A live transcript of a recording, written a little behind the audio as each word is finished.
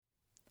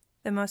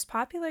The most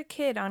popular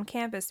kid on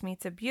campus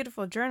meets a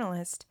beautiful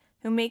journalist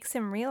who makes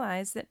him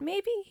realize that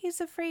maybe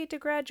he's afraid to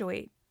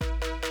graduate.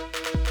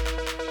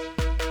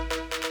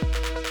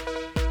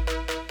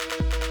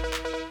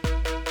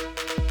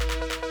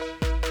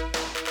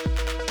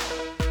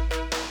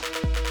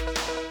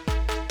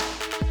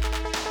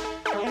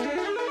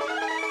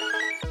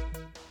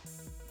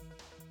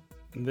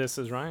 This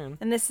is Ryan.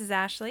 And this is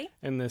Ashley.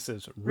 And this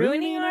is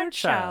Ruining Our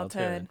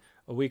Childhood.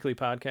 A weekly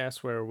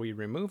podcast where we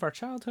remove our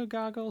childhood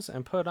goggles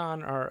and put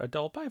on our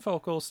adult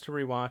bifocals to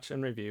rewatch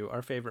and review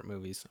our favorite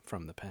movies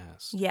from the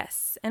past.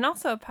 Yes, and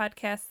also a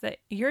podcast that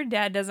your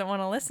dad doesn't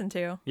want to listen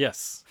to.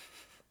 Yes.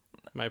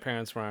 My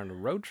parents were on a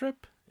road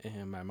trip,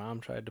 and my mom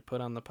tried to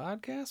put on the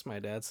podcast. My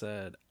dad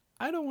said,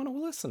 I don't want to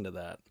listen to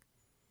that.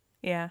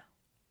 Yeah.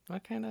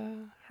 That kind of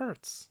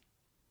hurts.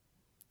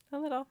 A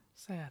little.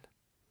 Sad.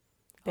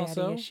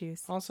 Daddy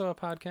issues. Also a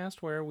podcast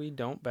where we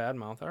don't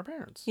badmouth our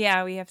parents.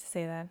 Yeah, we have to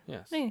say that.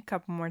 Yes. Maybe a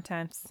couple more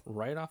times.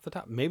 Right off the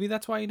top. Maybe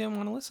that's why you didn't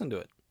want to listen to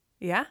it.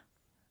 Yeah.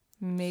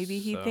 Maybe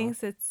he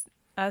thinks it's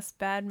us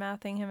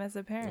bad-mouthing him as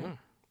a parent.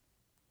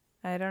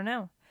 I don't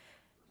know.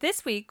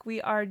 This week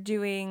we are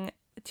doing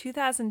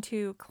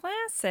 2002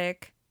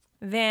 classic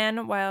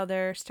Van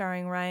Wilder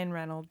starring Ryan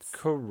Reynolds.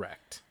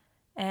 Correct.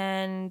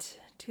 And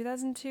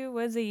 2002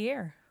 was a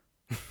year.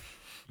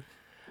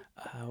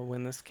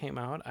 When this came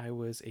out, I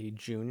was a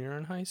junior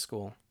in high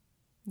school.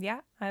 Yeah,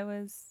 I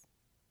was...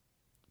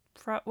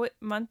 What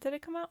month did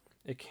it come out?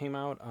 It came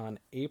out on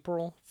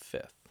April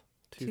 5th,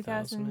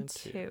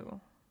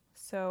 2002.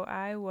 So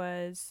I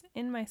was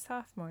in my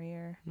sophomore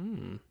year.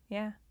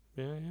 Yeah.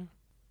 Yeah.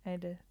 I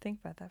had to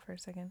think about that for a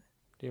second.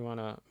 Do you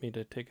want me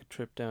to take a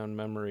trip down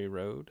memory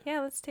road?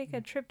 Yeah, let's take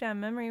a trip down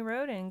memory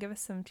road and give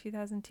us some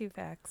 2002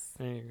 facts.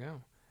 There you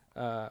go.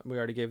 We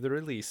already gave the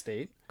release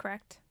date.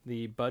 Correct.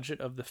 The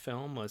budget of the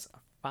film was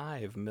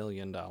 $5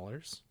 million.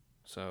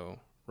 So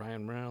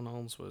Ryan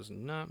Reynolds was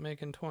not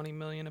making $20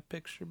 million a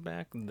picture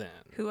back then.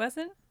 Who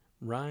wasn't?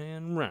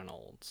 Ryan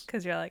Reynolds.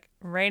 Because you're like,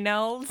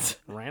 Reynolds?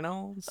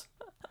 Reynolds?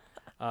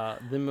 The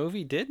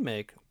movie did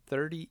make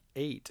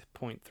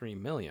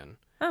 $38.3 million.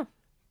 Oh.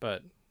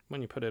 But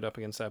when you put it up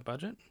against that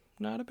budget,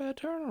 not a bad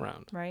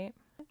turnaround. Right.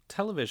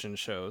 Television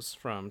Shows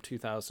from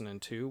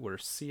 2002 were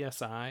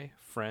CSI,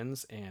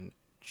 Friends, and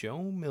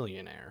Joe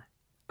Millionaire.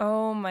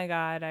 Oh my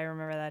God, I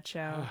remember that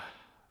show.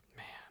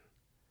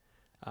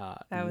 Man.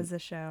 That was a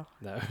show.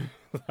 That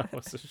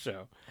was a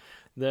show.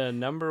 The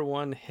number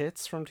one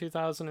hits from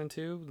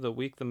 2002, the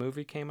week the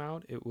movie came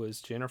out, it was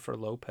Jennifer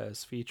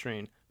Lopez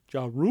featuring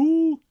Ja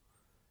Rule.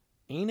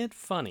 Ain't It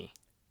Funny?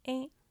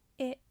 Ain't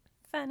it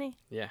funny?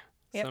 Yeah.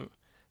 Yep.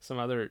 Some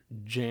other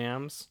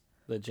jams.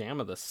 The jam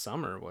of the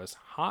summer was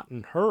Hot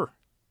and Her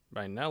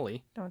by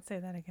Nelly. Don't say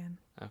that again.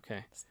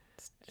 Okay.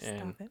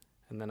 Stop it.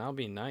 And then I'll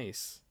Be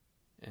Nice.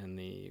 And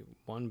the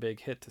one big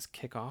hit to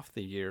kick off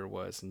the year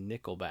was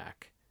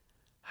Nickelback.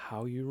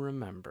 How You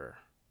Remember.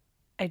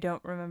 I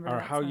don't remember Or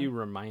that How song. You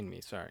Remind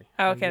Me, sorry.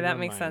 Oh, How okay, You that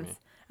makes Remind sense.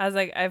 Me. I was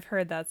like, I've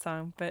heard that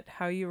song, but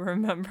How You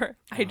Remember?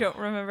 I don't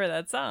remember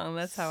that song.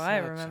 That's how I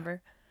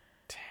remember.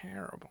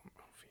 Terrible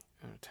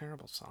movie.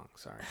 Terrible song,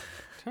 sorry.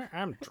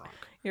 I'm drunk.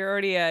 You're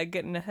already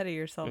getting ahead of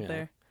yourself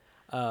there.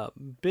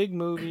 Big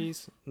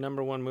movies.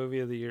 Number one movie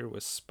of the year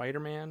was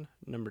Spider-Man.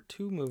 Number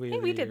two movie of the year.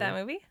 Hey, we did that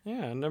movie.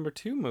 Yeah, number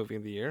two movie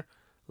of the year,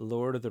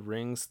 Lord of the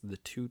Rings, The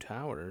Two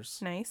Towers.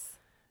 Nice.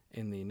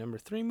 In the number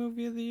three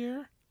movie of the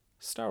year,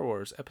 Star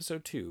Wars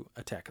Episode 2,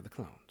 Attack of the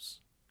Clones.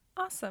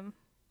 Awesome.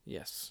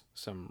 Yes,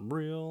 some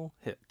real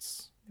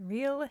hits.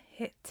 Real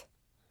hit.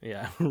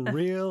 Yeah,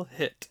 real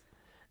hit.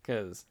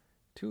 Because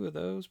two of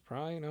those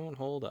probably don't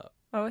hold up.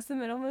 What was the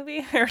middle movie?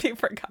 I already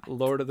forgot.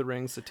 Lord of the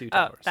Rings, The Two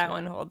Towers. Oh, that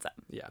one holds up.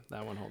 Yeah,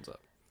 that one holds up.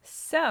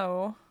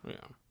 So, Yeah.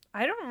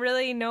 I don't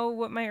really know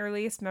what my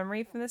earliest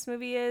memory from this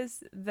movie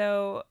is,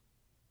 though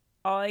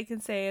all I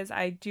can say is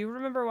I do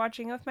remember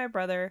watching it with my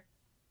brother,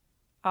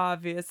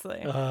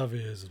 obviously.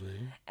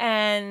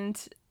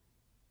 And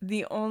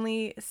the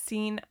only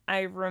scene I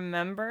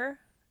remember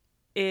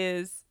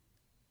is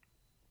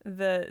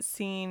the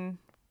scene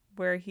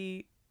where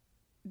he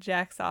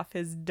jacks off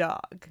his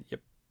dog. Yep.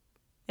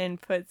 And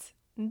puts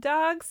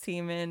dog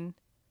semen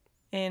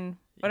in,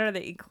 what are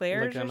they,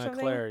 eclairs like or something?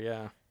 Eclair,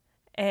 yeah.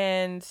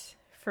 And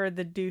for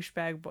the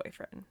douchebag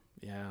boyfriend.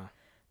 Yeah.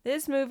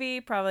 This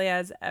movie probably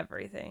has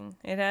everything.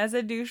 It has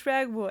a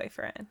douchebag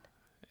boyfriend.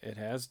 It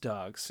has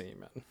dog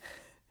semen.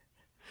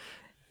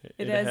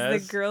 It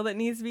has the girl that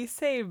needs to be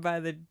saved by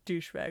the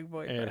douchebag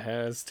boyfriend. It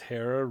has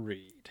Tara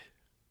Reid.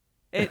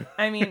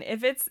 I mean,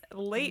 if it's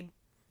late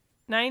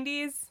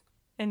 90s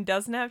and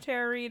doesn't have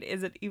Tara Reid,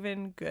 is it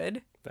even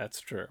good? That's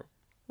true.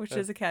 Which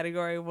is a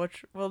category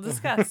which we'll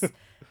discuss.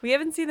 We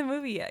haven't seen the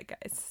movie yet,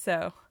 guys.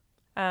 So,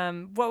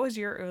 what was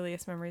your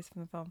earliest memories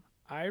from the film?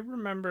 I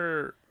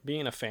remember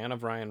being a fan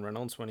of Ryan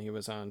Reynolds when he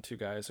was on Two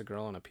Guys, a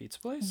Girl, and a Pizza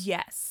Place.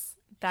 Yes.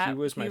 He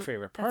was my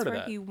favorite part of that.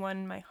 That's where he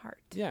won my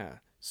heart. Yeah.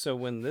 So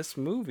when this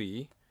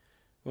movie,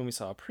 when we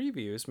saw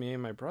previews, me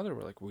and my brother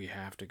were like, we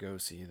have to go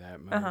see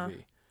that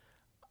movie.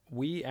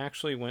 We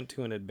actually went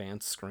to an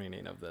advanced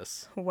screening of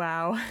this.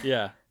 Wow.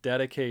 Yeah,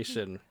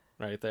 dedication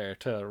right there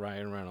to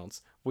Ryan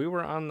Reynolds. We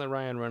were on the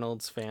Ryan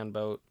Reynolds fan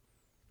boat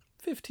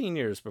 15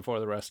 years before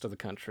the rest of the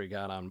country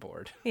got on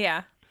board.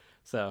 Yeah.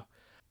 So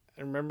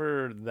I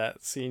remember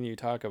that scene you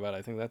talk about.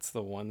 I think that's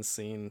the one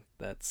scene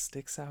that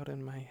sticks out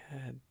in my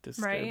head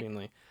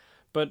disturbingly. Right.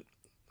 But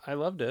I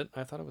loved it.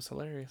 I thought it was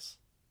hilarious.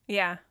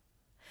 Yeah.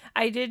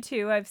 I did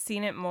too. I've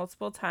seen it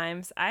multiple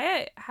times.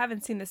 I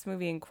haven't seen this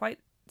movie in quite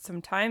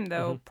some time,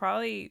 though.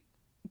 Probably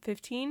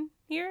 15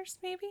 years,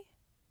 maybe?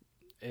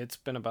 It's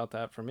been about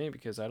that for me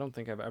because I don't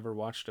think I've ever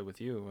watched it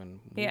with you, and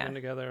we've been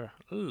together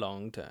a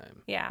long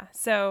time. Yeah,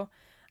 so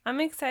I'm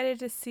excited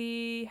to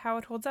see how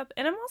it holds up.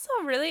 And I'm also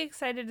really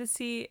excited to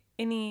see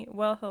any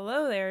Well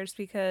Hello There's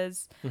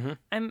because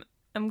I'm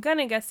going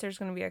to guess there's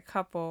going to be a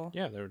couple.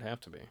 Yeah, there would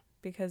have to be.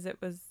 Because it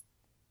was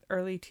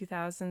early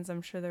 2000s.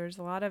 I'm sure there's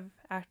a lot of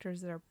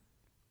actors that are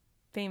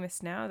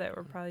famous now that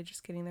were probably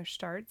just getting their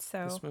starts.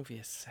 So this movie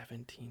is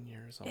 17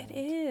 years old. It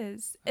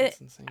is. That's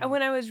insane.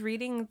 When I was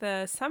reading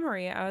the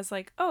summary, I was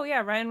like, oh yeah,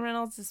 Ryan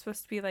Reynolds is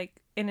supposed to be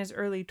like in his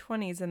early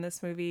 20s in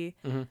this movie.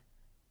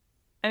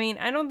 I mean,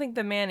 I don't think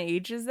the man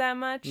ages that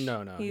much.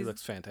 No, he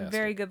looks fantastic.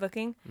 Very good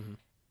looking.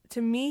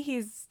 To me,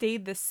 he's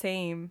stayed the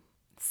same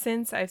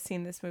since I've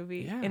seen this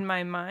movie in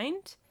my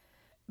mind.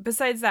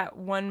 Besides that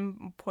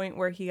one point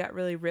where he got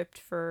really ripped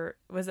for,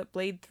 was it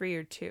Blade 3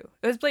 or 2?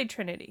 It was Blade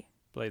Trinity.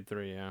 Blade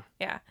 3, yeah.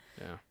 Yeah.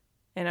 Yeah.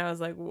 And I was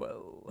like,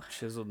 whoa.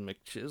 Chiseled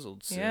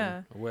McChiseled, sir.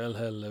 Yeah. Well,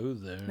 hello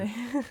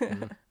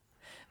there.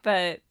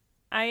 But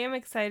I am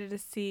excited to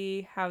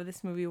see how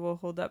this movie will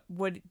hold up.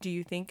 What do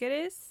you think it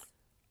is?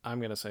 I'm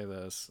going to say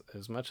this.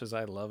 As much as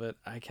I love it,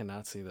 I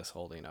cannot see this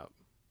holding up.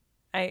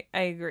 I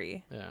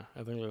agree. Yeah,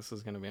 I think this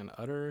is going to be an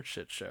utter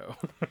shit show.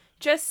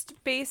 Just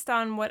based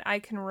on what I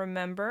can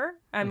remember,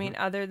 I mean,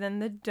 other than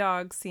the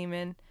dog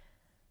semen,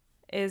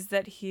 is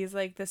that he's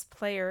like this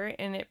player,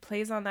 and it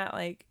plays on that,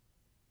 like,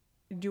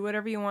 do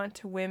whatever you want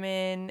to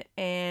women,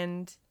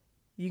 and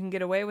you can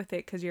get away with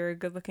it because you're a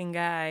good-looking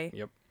guy.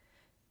 Yep.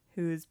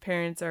 Whose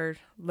parents are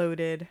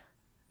loaded.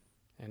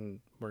 And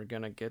we're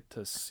going to get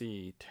to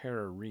see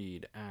Tara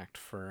Reid act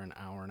for an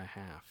hour and a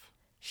half.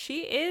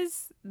 She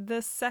is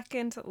the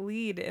second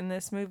lead in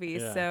this movie,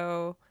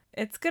 so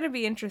it's going to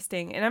be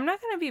interesting. And I'm not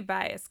going to be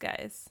biased,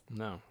 guys.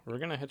 No, we're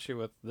going to hit you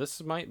with,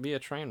 this might be a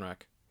train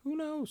wreck. Who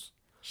knows?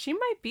 She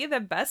might be the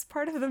best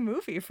part of the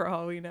movie for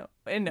all we know.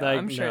 And no,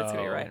 I'm sure it's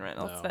going to be Ryan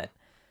Reynolds. No. But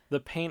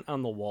the paint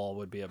on the wall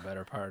would be a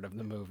better part of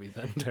the movie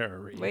than Tara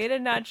Reid. Way to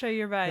not show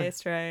your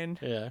bias, Ryan.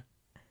 Yeah.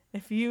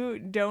 If you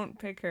don't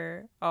pick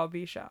her, I'll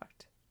be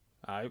shocked.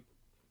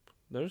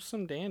 There's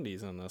some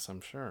dandies in this,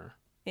 I'm sure.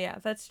 Yeah,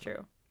 that's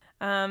true.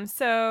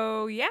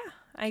 So, yeah,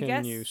 I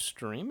guess. Can you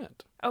stream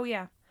it? Oh,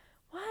 yeah.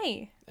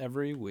 Why?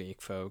 Every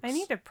week, folks. I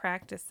need to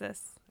practice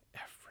this.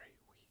 Every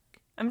week.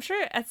 I'm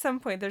sure at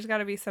some point there's got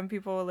to be some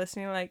people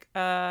listening like,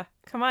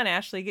 come on,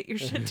 Ashley, get your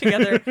shit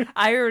together.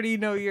 I already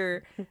know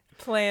your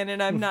plan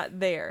and I'm not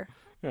there.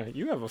 Yeah,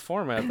 you have a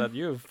format that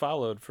you have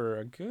followed for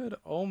a good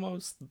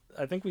almost,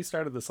 I think we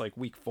started this like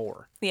week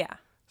 4. Yeah.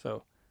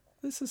 So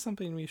this is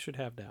something we should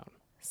have down.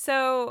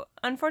 So,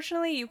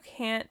 unfortunately, you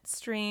can't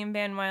stream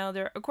Van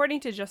Wilder,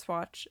 according to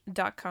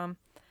JustWatch.com.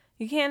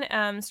 You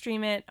can't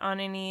stream it on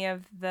any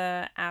of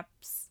the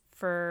apps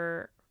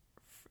for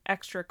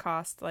extra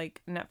cost,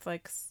 like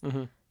Netflix,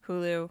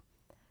 Hulu.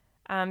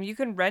 You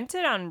can rent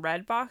it on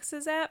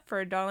Redbox's app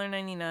for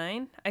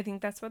 $1.99. I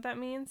think that's what that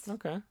means.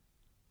 Okay.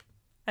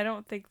 I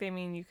don't think they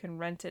mean you can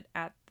rent it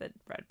at the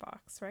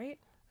Redbox, right?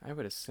 I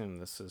would assume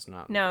this is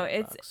not. No,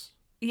 it's.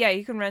 Yeah,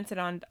 you can rent it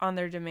on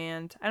their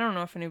demand. I don't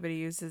know if anybody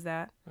uses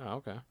that. Oh,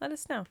 okay. Let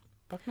us know.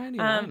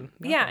 $1.99.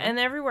 Yeah, and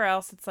everywhere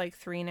else it's like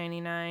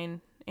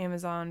 $3.99.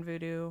 Amazon,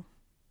 Vudu,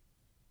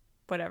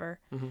 whatever.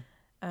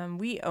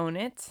 We own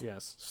it.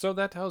 Yes. So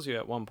that tells you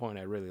at one point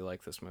I really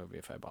like this movie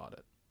if I bought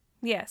it.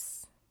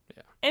 Yes.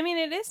 Yeah. I mean,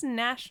 it is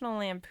National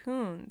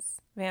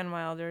Lampoon's Van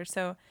Wilder,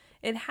 so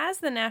it has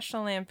the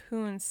National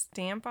Lampoon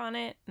stamp on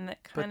it, and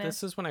that kind of. But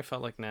this is when I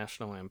felt like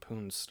National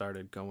Lampoon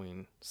started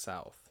going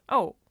south.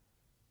 Oh.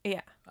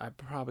 Yeah. I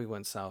probably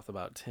went south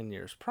about 10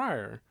 years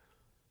prior,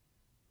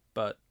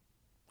 but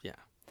yeah.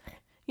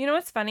 You know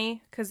what's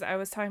funny? Because I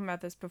was talking about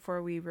this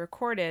before we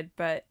recorded,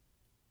 but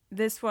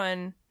this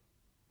one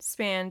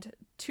spanned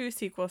 2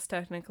 sequels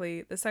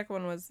technically. The second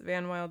one was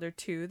Van Wilder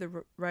 2,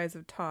 The Rise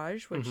of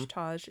Taj, which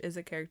Taj is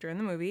a character in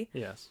the movie.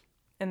 Yes.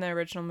 In the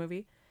original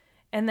movie.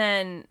 And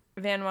then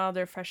Van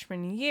Wilder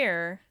freshman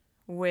year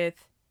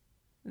with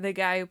the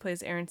guy who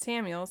plays Aaron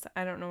Samuels.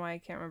 I don't know why I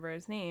can't remember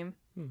his name.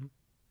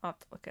 I'll have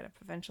to look it up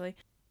eventually.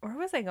 Where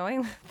was I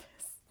going with this?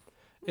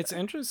 It's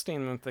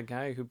interesting that the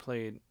guy who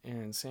played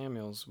Aaron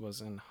Samuels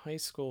was in high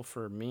school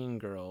for Mean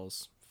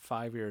Girls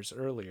 5 years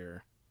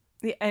earlier.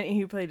 Yeah, and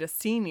he played a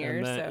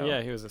senior, so...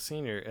 Yeah, he was a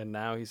senior, and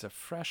now he's a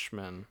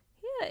freshman.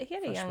 Yeah, he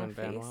had a young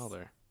Van face.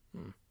 Wilder.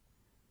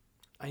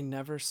 I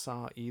never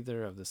saw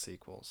either of the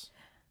sequels.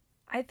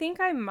 I think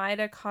I might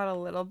have caught a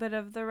little bit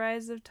of The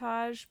Rise of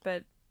Taj,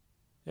 but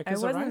I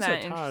wasn't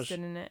that interested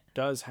in it.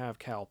 Does have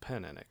Kal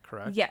Penn in it,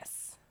 correct?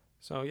 Yes.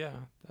 So, yeah.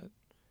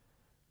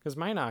 Because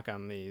my knock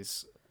on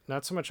these,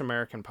 not so much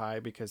American Pie,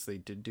 because they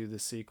did do the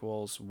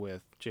sequels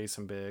with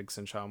Jason Biggs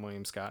and Sean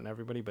William Scott and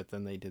everybody, but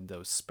then they did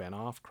those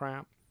spin-off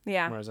crap.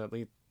 Yeah. Whereas at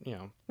least,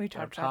 we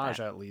talked about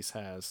that. at least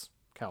has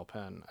Kal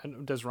Penn.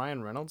 And does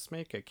Ryan Reynolds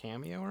make a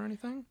cameo or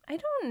anything? I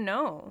don't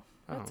know.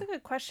 That's a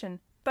good question.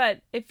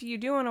 But if you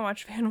do want to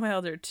watch Van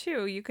Wilder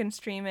 2, you can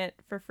stream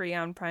it for free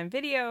on Prime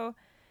Video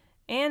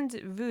and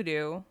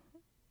Vudu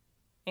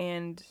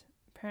and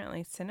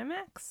apparently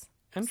Cinemax.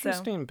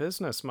 Interesting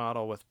business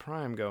model with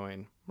Prime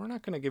going, we're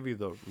not going to give you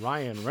the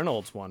Ryan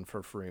Reynolds one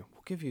for free.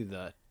 We'll give you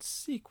the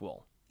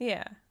sequel.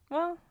 Yeah.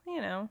 Well,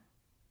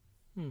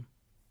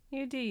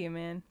 you do you,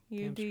 man.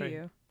 You do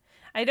you.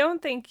 I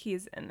don't think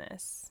he's in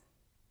this.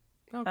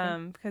 Okay.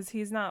 Because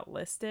he's not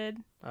listed.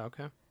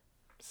 Okay.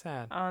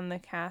 Sad. On the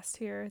cast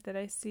here that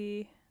I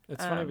see.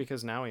 It's funny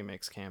because now he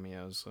makes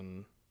cameos,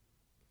 and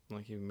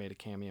like he made a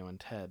cameo in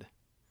Ted.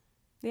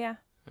 Yeah.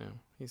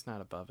 He's not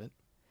above it.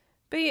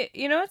 But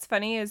you know what's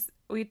funny is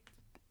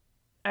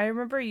I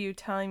remember you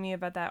telling me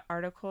about that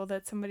article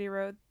that somebody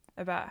wrote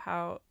about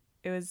how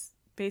it was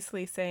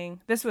basically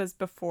saying, this was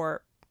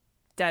before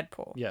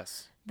Deadpool.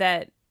 Yes.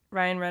 That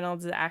Ryan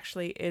Reynolds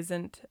actually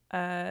isn't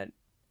a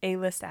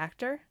A-list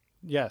actor.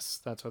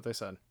 Yes, that's what they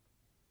said.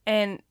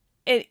 And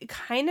it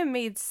kind of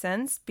made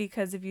sense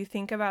because if you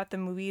think about the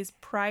movies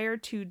prior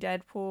to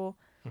Deadpool,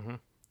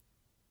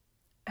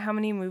 how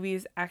many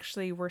movies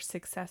actually were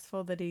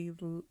successful that he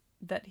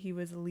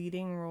was a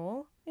leading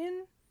role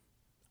in?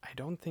 I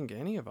don't think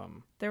any of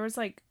them. There was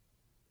I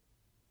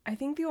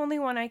think the only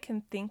one I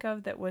can think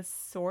of that was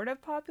sort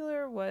of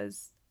popular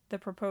was The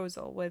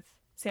Proposal with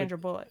Sandra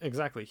Bullock.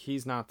 Exactly.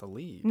 He's not the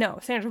lead. No,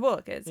 Sandra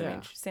Bullock is. Yeah. I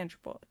mean, she's Sandra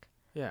Bullock.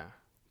 Yeah.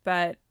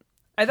 But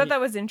I thought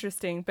that was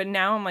interesting. But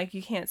now I'm like,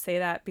 you can't say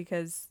that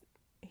because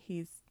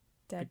he's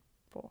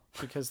Deadpool.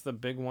 Because the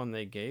big one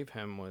they gave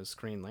him was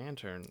Green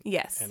Lantern.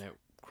 Yes. And it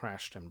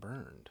crashed and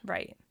burned.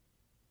 Right.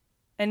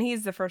 And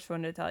he's the first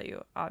one to tell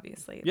you,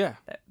 obviously, yeah,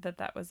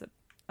 that was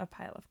a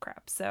pile of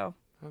crap. So.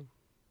 Oh,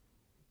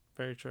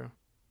 very true.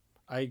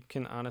 I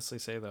can honestly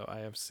say, though, I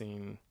have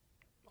seen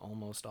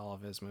almost all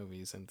of his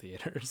movies in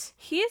theaters.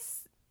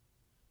 He's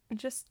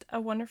just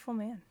a wonderful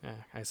man. Yeah,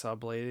 I saw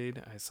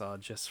Blade. I saw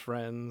Just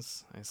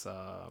Friends. I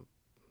saw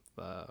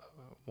the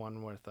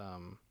one with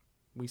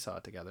we saw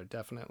it together.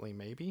 Definitely,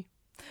 maybe.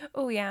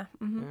 Oh yeah.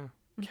 Mm-hmm. Yeah.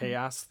 Mm-hmm.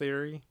 Chaos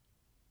Theory.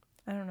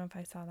 I don't know if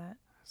I saw that.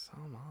 I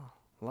saw them all.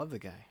 Love the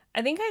guy.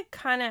 I think I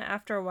kind of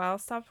after a while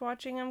stopped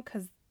watching him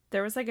because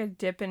there was a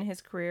dip in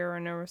his career,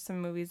 and there were some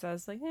movies I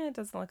was like, it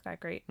doesn't look that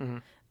great. Mm-hmm.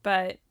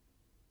 But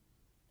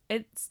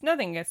it's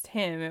nothing against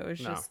him. It was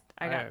just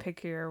I got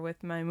pickier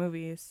with my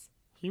movies.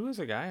 He was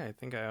a guy, I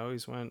think I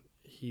always went,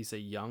 he's a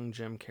young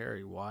Jim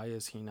Carrey. Why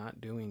is he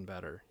not doing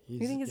better? You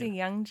think he's a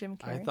young Jim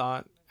Carrey? I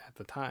thought at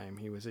the time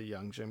he was a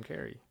young Jim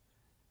Carrey.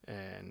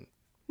 And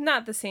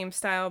not the same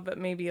style, but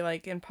maybe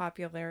in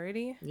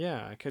popularity.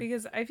 Yeah, I could.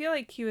 Because I feel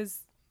like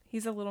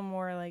he's a little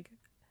more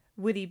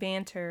witty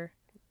banter.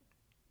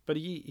 But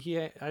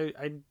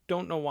I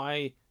don't know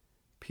why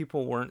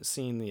people weren't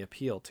seeing the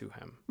appeal to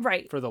him.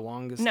 Right. For the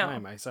longest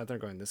time. I sat there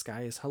going, this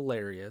guy is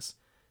hilarious.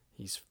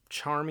 He's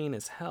charming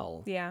as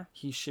hell. Yeah.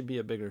 He should be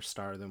a bigger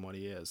star than what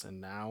he is.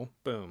 And now,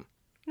 boom.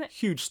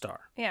 Huge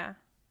star. Yeah.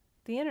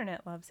 The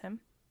internet loves him.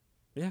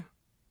 Yeah.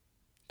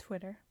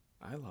 Twitter.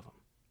 I love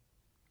him.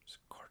 He's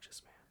a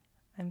gorgeous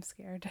man. I'm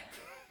scared.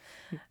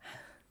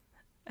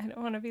 I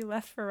don't want to be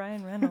left for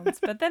Ryan Reynolds.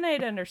 But then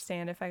I'd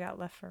understand if I got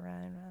left for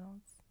Ryan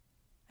Reynolds.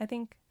 I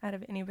think out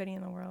of anybody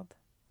in the world.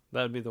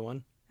 That would be the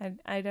one?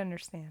 I'd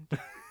understand.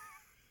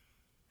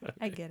 Okay.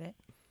 I get it.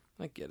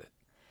 I get it.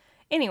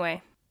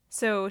 Anyway,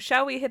 so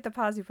shall we hit the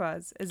pause?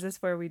 Is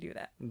this where we do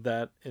that?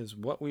 That is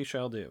what we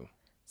shall do.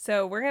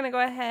 So we're going to go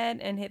ahead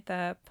and hit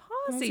the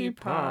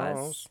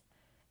pause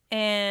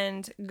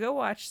and go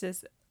watch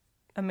this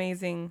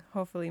amazing,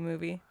 hopefully,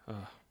 movie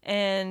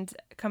and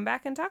come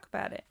back and talk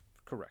about it.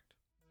 Correct.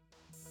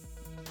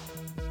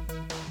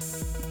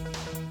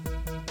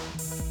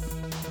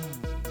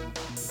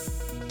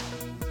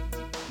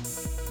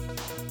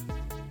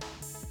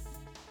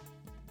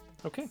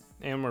 Okay,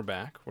 and we're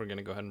back. We're going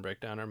to go ahead and break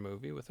down our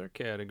movie with our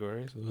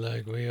categories,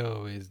 like we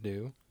always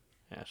do.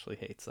 Ashley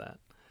hates that.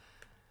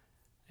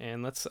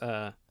 And let's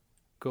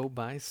go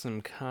buy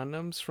some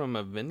condoms from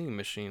a vending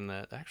machine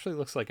that actually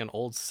looks like an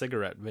old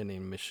cigarette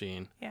vending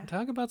machine. Yeah. And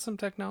talk about some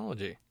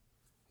technology.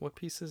 What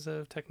pieces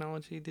of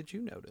technology did you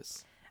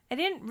notice? I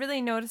didn't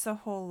really notice a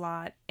whole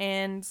lot.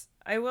 And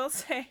I will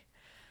say,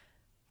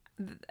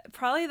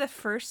 probably the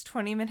first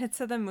 20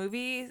 minutes of the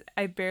movie,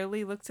 I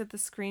barely looked at the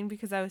screen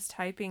because I was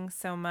typing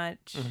so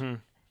much. Mm-hmm.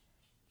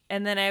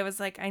 And then I was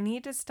like, I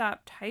need to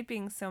stop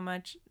typing so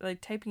much,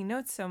 typing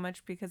notes so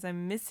much because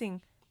I'm missing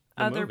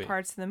other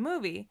parts of the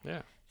movie.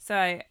 Yeah.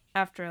 So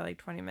after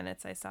 20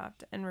 minutes, I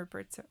stopped. And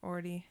Rupert's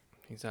already...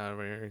 He's out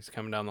over here. He's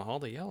coming down the hall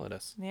to yell at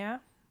us. Yeah.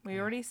 We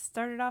already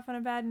started off on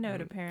a bad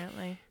note,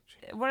 apparently.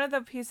 One of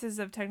the pieces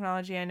of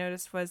technology I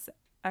noticed was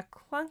a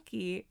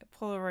clunky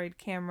Polaroid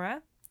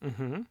camera.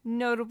 Mm-hmm.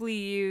 Notably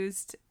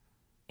used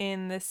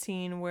in the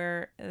scene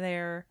where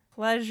they're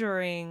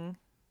pleasuring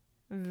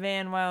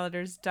Van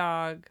Wilder's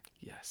dog.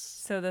 Yes.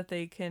 So that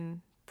they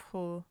can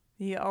pull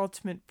the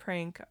ultimate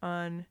prank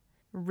on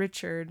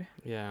Richard.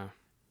 Yeah.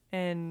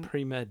 And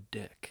Pre-med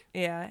Dick.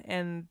 Yeah,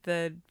 and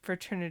the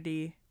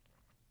fraternity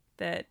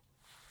that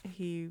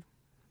he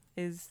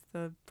is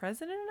the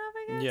president of,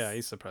 I guess? Yeah,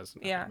 he's the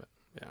president of it.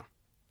 Yeah.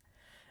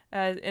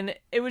 And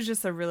it was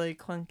just a really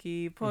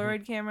clunky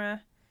Polaroid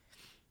camera.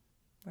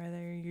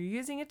 Whether you're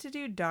using it to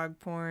do dog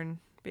porn,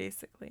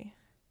 basically.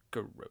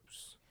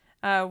 Gross.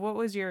 What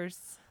was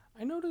yours?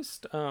 I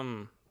noticed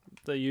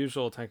the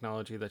usual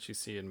technology that you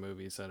see in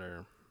movies that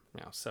are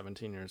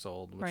 17 years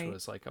old, which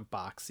was like a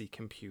boxy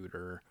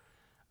computer.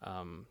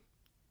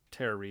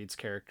 Tara Reid's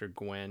character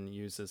Gwen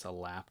uses a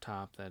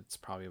laptop that's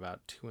probably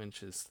about 2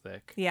 inches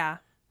thick. Yeah.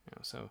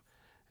 So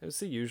it was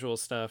the usual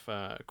stuff.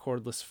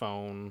 Cordless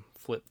phone,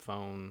 flip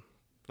phone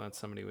that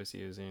somebody was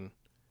using.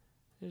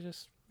 It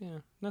just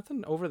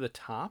nothing over the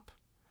top.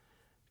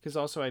 Because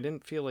also I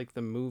didn't feel like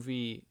the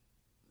movie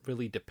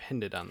really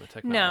depended on the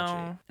technology.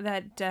 No,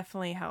 that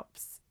definitely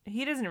helps.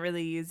 He doesn't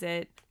really use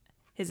it.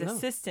 His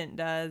assistant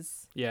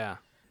does. Yeah.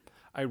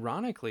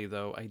 Ironically,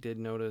 though, I did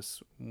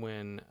notice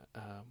when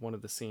one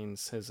of the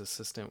scenes, his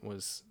assistant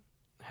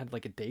had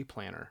like a day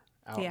planner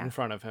out in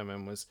front of him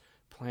and was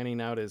planning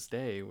out his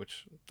day,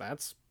 which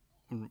that's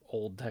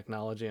old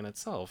technology in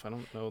itself. I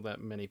don't know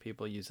that many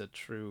people use a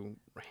true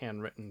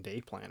handwritten day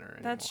planner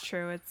anymore. That's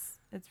true.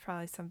 It's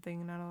probably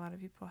something not a lot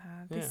of people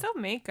have. They Yeah. still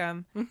make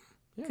them. Yeah,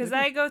 because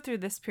I go through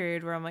this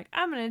period where I'm like,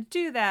 I'm going to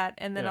do that.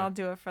 And then Yeah. I'll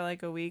do it for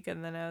like a week.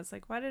 And then I was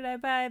like, why did I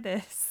buy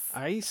this?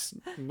 I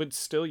would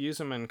still use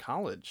them in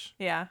college.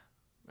 Yeah.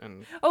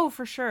 And Oh,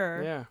 for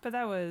sure. Yeah. But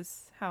that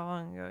was how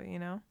long ago, you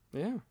know?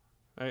 Yeah.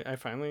 I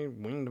finally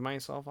weaned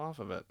myself off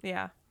of it.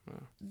 Yeah.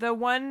 The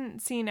one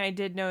scene I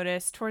did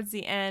notice towards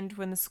the end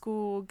when the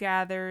school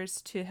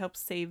gathers to help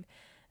save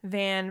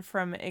Van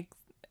from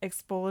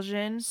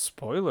expulsion.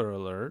 Spoiler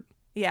alert.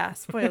 Yeah,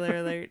 spoiler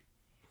alert.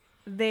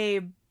 They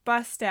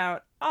bust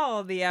out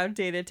all the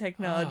outdated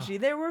technology.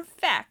 There were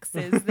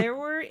faxes. There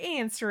were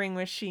answering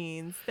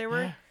machines. There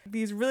were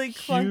these really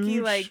clunky,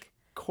 Huge like...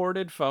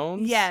 corded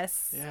phones?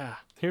 Yes. Yeah.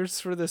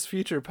 Here's for this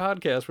future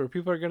podcast where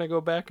people are going to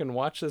go back and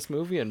watch this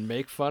movie and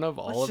make fun of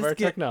all of our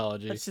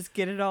technology. Let's just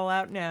get it all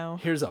out now.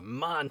 Here's a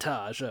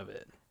montage of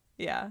it.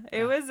 Yeah.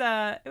 It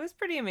was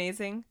pretty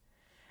amazing.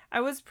 I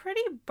was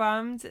pretty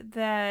bummed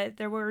that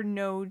there were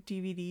no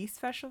DVD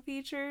special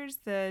features.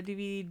 The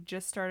DVD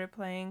just started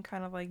playing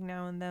kind of like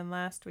now and then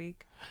last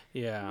week.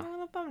 Yeah. I'm a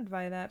little bummed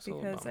by that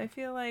because I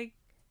feel like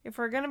if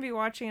we're going to be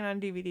watching it on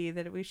DVD,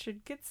 that we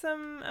should get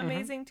some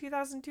amazing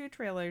 2002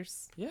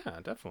 trailers. Yeah,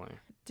 definitely.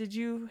 Did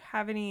you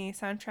have any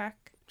soundtrack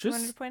you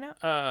wanted to point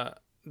out?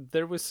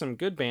 There was some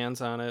good bands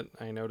on it.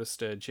 I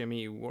noticed a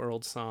Jimmy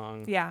World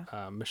song. Yeah.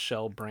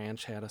 Michelle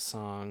Branch had a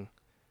song.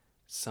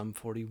 Sum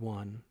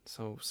 41.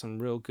 So some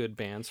real good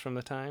bands from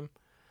the time.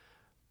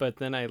 But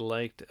then I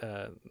liked,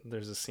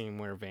 there's a scene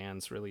where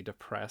Van's really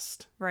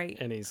depressed. Right.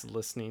 And he's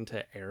listening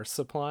to Air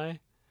Supply.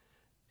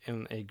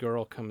 And a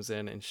girl comes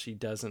in and she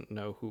doesn't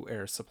know who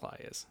Air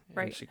Supply is.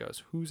 And she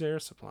goes, who's Air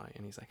Supply?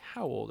 And he's like,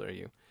 how old are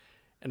you?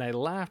 And I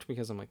laughed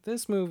because I'm like,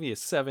 this movie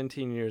is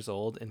 17 years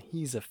old and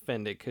he's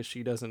offended because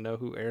she doesn't know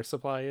who Air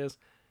Supply is.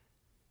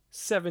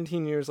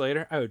 17 years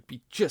later, I would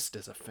be just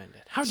as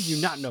offended. How do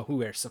you not know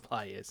who Air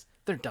Supply is?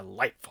 They're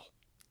delightful.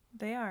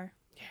 They are.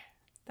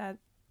 Yeah.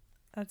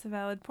 That's a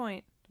valid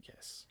point.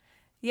 Yes.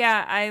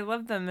 Yeah, I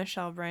love the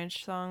Michelle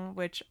Branch song,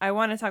 which I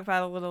want to talk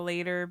about a little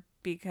later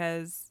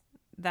because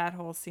that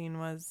whole scene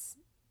was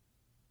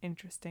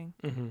interesting.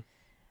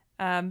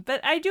 Mm-hmm.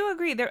 But I do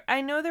agree.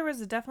 I know there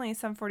was definitely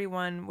Sum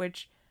 41,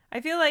 which I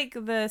feel like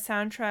the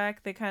soundtrack,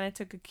 they kind of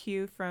took a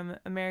cue from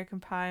American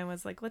Pie and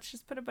was like, let's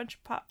just put a bunch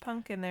of pop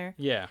punk in there.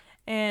 Yeah.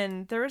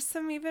 And there were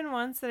some even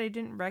ones that I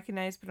didn't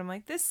recognize, but I'm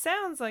like, this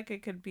sounds like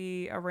it could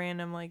be a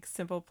random, like,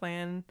 Simple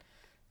Plan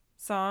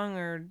song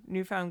or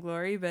Newfound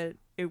Glory, but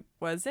it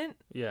wasn't.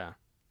 Yeah.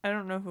 I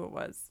don't know who it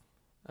was.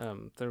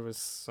 There was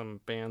some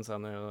bands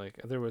on there,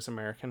 like, there was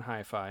American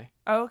Hi-Fi.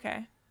 Oh,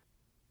 okay.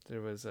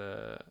 There was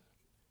a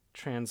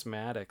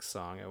Transmatic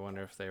song. I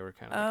wonder if they were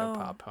kind of like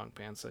a pop punk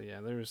band. So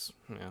yeah, there's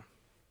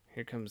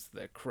here comes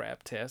the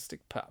craptastic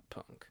pop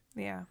punk.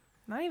 Yeah,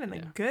 not even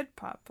the good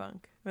pop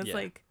punk. It was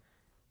like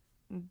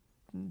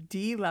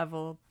D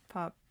level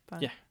pop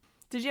punk. Yeah.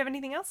 Did you have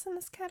anything else in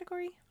this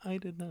category? I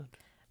did not.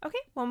 Okay,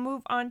 we'll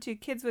move on to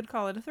kids would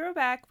call it a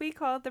throwback. We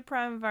call it the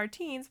prime of our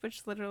teens,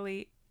 which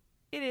literally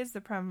it is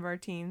the prime of our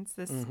teens.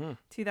 This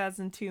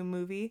 2002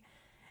 movie.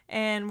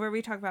 And where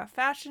we talk about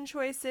fashion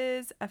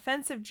choices,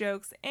 offensive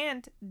jokes,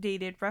 and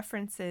dated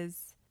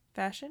references.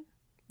 Fashion?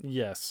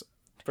 Yes.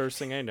 First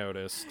thing I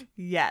noticed.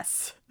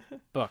 Yes.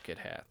 Bucket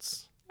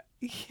hats.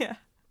 Yeah.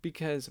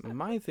 Because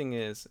my thing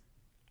is,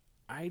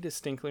 I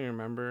distinctly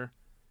remember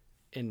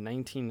in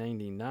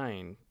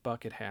 1999,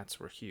 bucket hats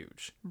were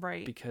huge.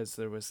 Right. Because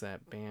there was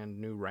that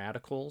band New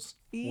Radicals,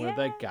 where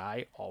that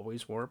guy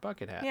always wore a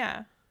bucket hat.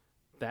 Yeah.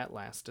 That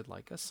lasted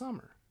like a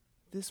summer.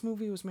 This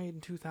movie was made in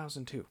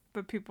 2002.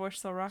 But people are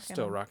still rocking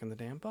Still rocking the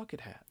damn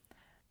bucket hat.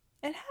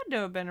 It had to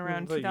have been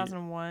around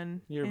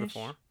 2001. Year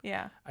before.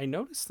 Yeah. I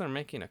noticed they're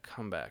making a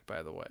comeback,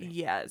 by the way.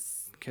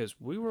 Yes. Because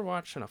we were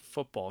watching a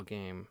football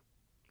game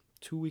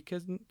 2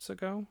 weekends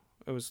ago.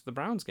 It was the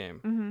Browns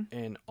game. Mm-hmm.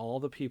 And all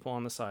the people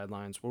on the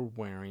sidelines were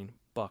wearing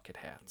bucket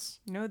hats.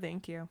 No,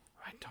 thank you.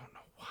 I don't know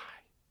why.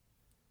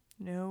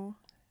 No,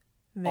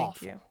 thank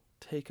Awful. you.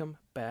 Take them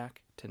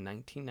back to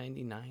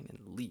 1999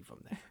 and leave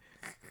them there.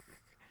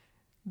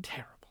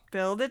 Terrible.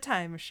 Build a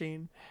time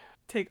machine.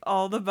 Take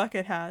all the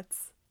bucket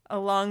hats,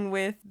 along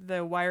with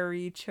the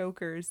wiry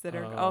chokers that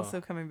are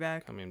also coming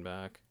back.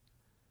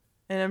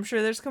 And I'm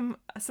sure there's some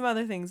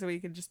other things that we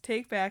could just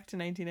take back to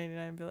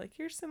 1999 and be like,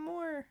 here's some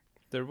more.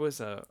 There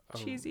was a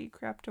cheesy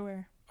crap to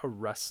wear. A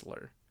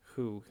wrestler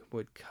who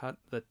would cut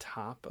the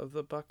top of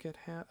the bucket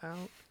hat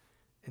out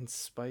and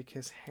spike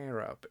his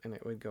hair up, and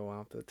it would go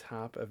out the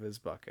top of his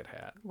bucket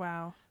hat.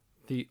 Wow.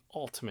 The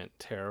ultimate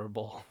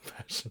terrible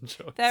fashion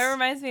choice. That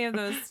reminds me of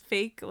those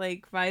fake,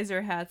 like,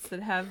 visor hats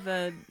that have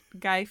the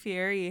Guy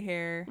Fieri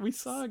hair. We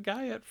saw a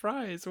guy at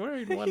Fry's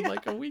wearing one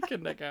like a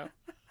weekend ago.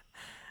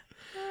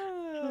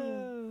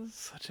 Oh,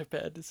 such a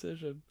bad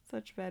decision.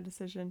 Such a bad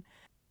decision.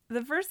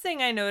 The first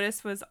thing I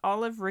noticed was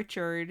Olive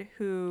Richard,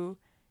 who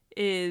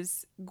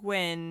is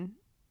Gwen,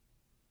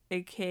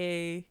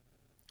 a.k.a.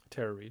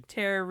 Tara Reid.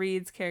 Tara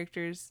Reid's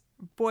character's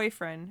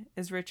boyfriend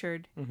is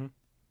Richard. Mm-hmm.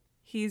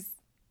 He's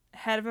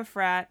head of a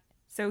frat,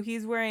 so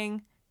he's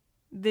wearing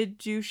the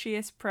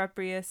juiciest,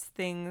 preppiest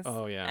things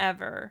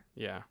ever.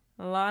 Yeah.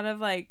 A lot of,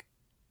 like,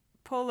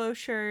 polo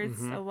shirts,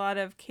 a lot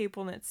of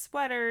cable knit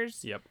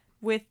sweaters. Yep.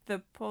 With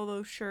the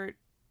polo shirt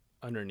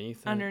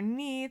underneath.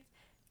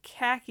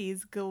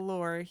 Khakis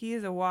galore. He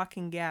is a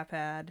walking Gap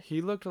ad.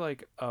 He looked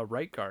like a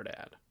right guard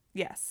ad.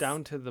 Yes.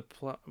 Down to the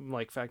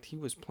fact he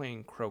was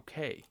playing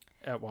croquet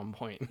at one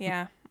point.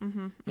 Yeah.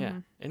 Mm-hmm, yeah. Mm-hmm.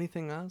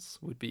 Anything else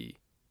would be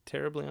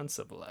terribly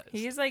uncivilized.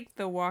 He's like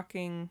the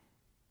walking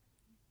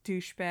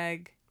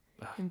douchebag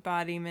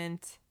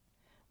embodiment.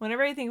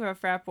 Whenever I think about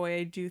Frat Boy,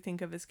 I do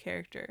think of his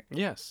character.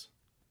 Yes.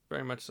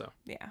 Very much so.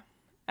 Yeah.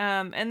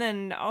 And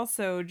then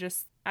also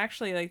just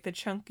actually like the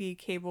chunky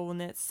cable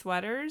knit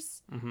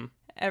sweaters. Mm-hmm.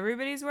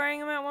 Everybody's wearing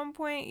them at one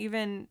point,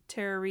 even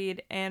Tara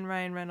Reid and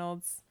Ryan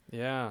Reynolds.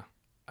 Yeah.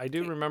 I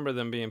do remember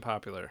them being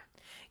popular.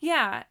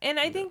 Yeah, and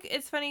I think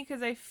it's funny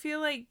because I feel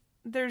like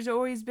there's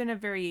always been a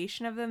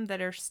variation of them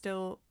that are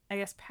still, I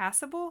guess,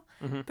 passable.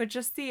 Mm-hmm. But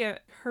just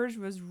hers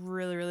was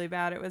really, really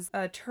bad. It was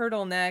a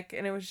turtleneck,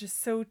 and it was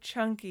just so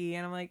chunky,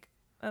 and I'm like,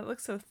 it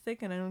looks so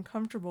thick and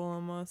uncomfortable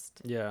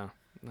almost. Yeah,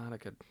 not a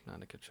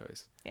good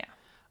choice. Yeah.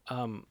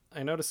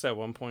 I noticed at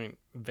one point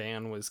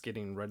Van was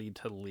getting ready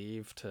to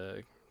leave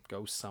to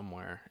go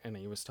somewhere, and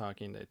he was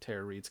talking to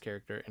Tara Reid's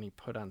character, and he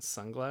put on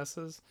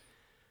sunglasses.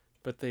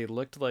 But they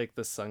looked like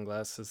the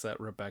sunglasses that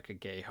Rebecca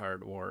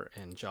Gayheart wore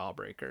in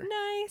Jawbreaker.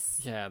 Nice.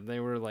 Yeah,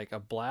 they were like a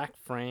black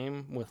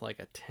frame with like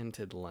a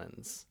tinted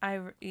lens. I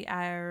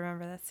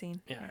remember that scene.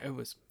 Yeah, it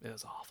was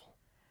awful.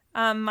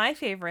 My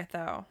favorite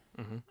though,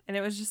 and it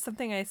was just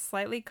something I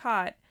slightly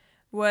caught,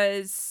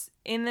 was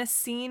in the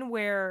scene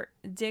where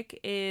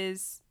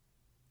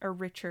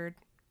Richard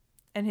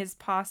and his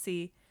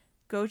posse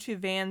go to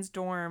Van's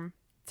dorm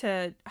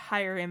to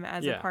hire him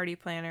as a party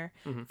planner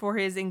for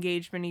his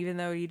engagement, even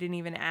though you didn't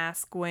even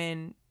ask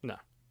Gwen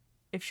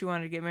if she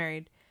wanted to get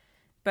married.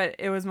 But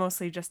it was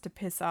mostly just to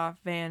piss off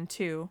Van,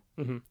 too.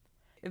 Mm-hmm.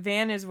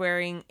 Van is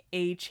wearing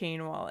a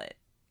chain wallet.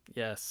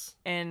 Yes.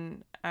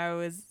 And I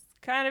was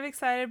kind of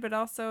excited, but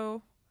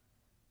also,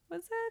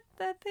 was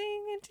that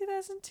thing in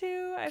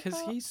 2002? Because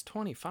he's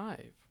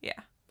 25. Yeah.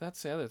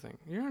 That's the other thing.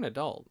 You're an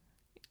adult.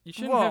 You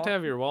shouldn't have to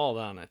have your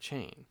wallet on a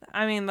chain.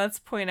 I mean, let's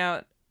point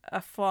out a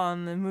flaw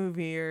in the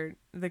movie, or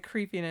the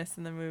creepiness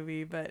in the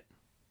movie, but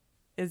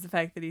is the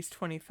fact that he's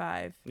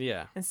 25.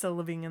 Yeah. And still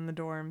living in the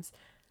dorms.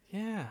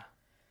 Yeah.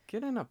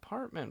 Get an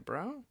apartment,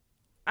 bro.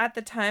 At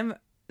the time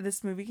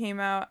this movie came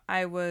out,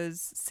 I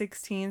was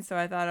 16, so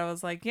I thought, I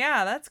was like,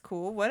 yeah, that's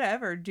cool,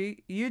 whatever. Do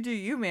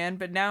you, man.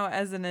 But now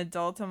as an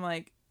adult, I'm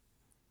like,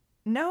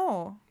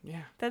 no.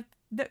 Yeah. That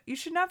you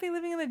should not be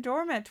living in the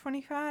dorm at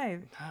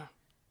 25.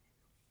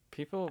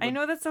 No. I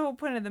know that's the whole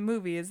point of the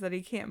movie, is that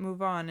he can't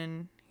move on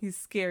and he's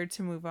scared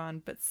to move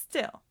on, but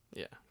still.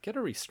 Yeah. Get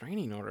a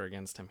restraining order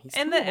against him. He's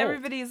and then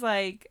everybody's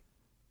like,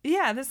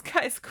 yeah, this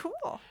guy's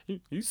cool.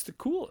 He's the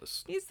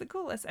coolest. He's the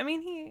coolest. I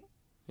mean,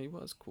 he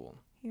was cool.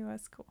 He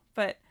was cool.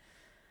 But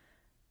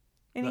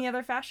any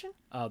other fashion?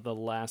 The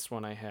last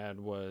one I had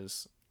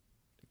was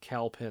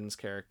Kal Penn's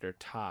character,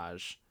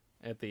 Taj.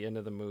 At the end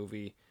of the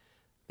movie,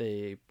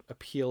 they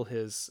appeal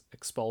his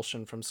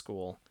expulsion from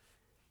school,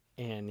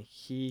 and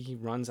he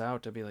runs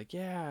out to be like,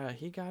 yeah,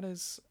 he got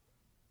his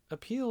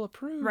appeal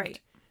approved. Right.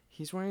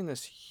 He's wearing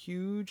this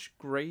huge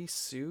gray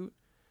suit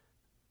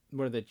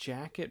where the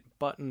jacket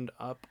buttoned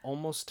up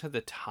almost to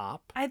the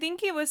top. I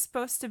think it was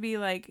supposed to be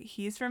like,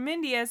 he's from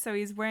India, so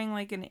he's wearing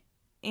like an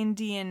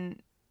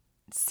Indian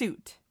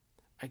suit.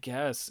 I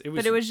guess.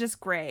 But it was just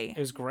gray. It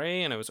was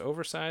gray, and it was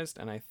oversized,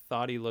 and I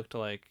thought he looked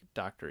like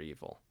Dr.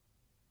 Evil.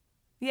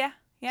 Yeah,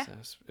 yeah. So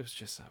it was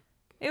just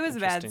it was a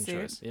bad suit.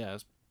 choice. Yeah, it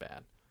was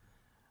bad.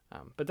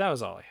 But that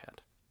was all I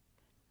had.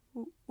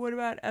 What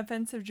about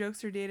offensive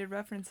jokes or dated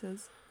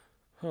references?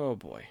 Oh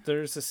boy.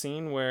 There's a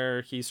scene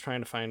where he's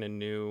trying to find a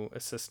new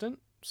assistant.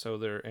 So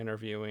they're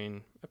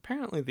interviewing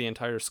apparently the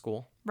entire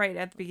school. Right,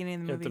 at the beginning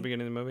of the movie. At the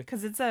beginning of the movie.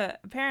 Because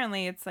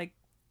apparently it's like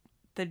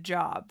the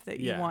job that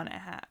you want to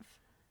have.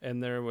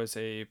 And there was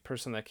a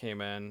person that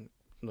came in,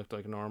 looked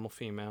like a normal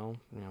female,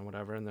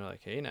 whatever. And they're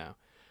like, hey now.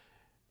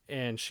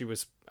 And she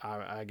was,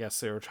 I guess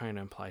they were trying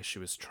to imply she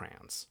was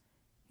trans.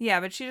 Yeah,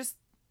 but she just,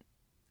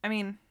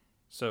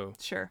 So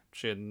sure.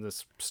 She had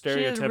this stereotypical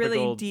she had a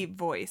really deep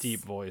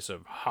voice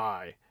of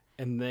hi.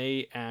 And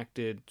they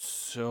acted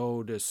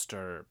so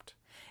disturbed.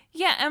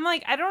 Yeah, I'm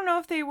like, I don't know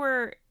if they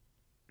were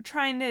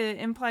trying to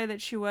imply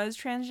that she was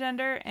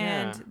transgender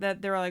and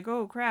that they were like,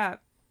 oh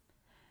crap.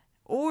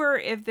 Or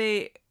if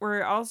they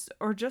were also,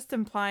 or just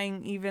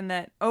implying even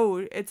that,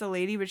 oh, it's a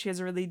lady, but she has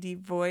a really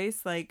deep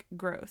voice, like,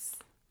 gross.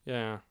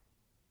 Yeah.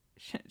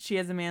 She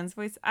has a man's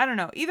voice. I don't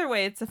know. Either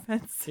way, it's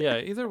offensive. Yeah,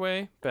 either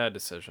way, bad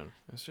decision.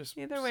 It's just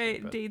either way,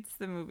 it dates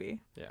the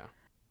movie. Yeah.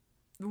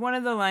 One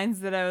of the lines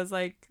that I was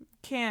like,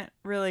 can't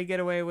really get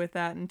away with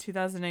that in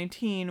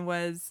 2019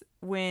 was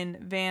when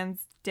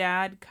Van's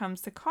dad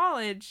comes to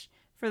college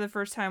for the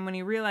first time when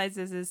he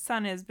realizes his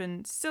son has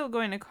been still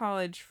going to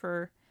college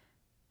for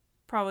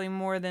probably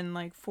more than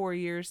like 4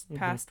 years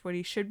past what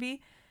he should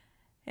be.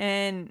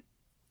 And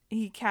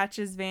he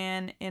catches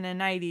Van in a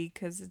nightie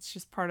because it's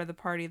just part of the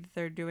party that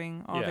they're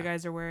doing. All the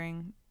guys are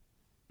wearing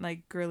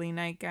like girly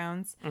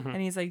nightgowns. And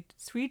he's like,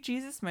 sweet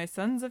Jesus, my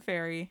son's a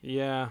fairy.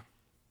 Yeah.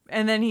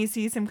 And then he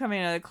sees him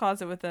coming out of the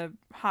closet with a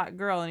hot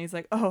girl, and he's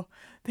like, "Oh,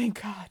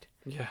 thank God."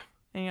 Yeah.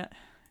 And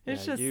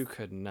it's just, you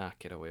could not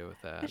get away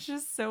with that. It's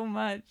just so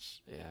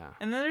much. Yeah.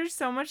 And then there's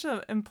so much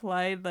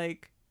implied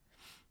like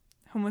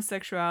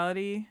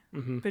homosexuality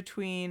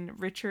between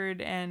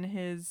Richard and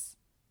his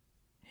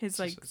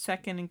like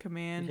second in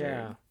command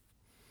or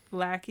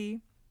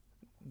lackey.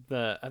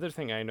 The other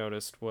thing I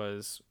noticed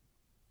was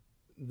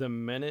the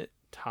minute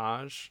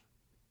Taj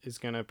is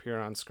going to appear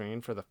on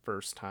screen for the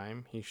first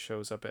time, he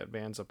shows up at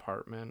Van's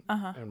apartment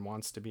and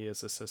wants to be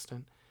his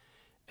assistant,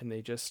 and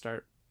they just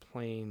start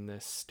playing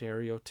this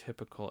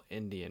stereotypical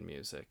Indian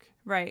music.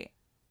 Right.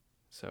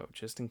 So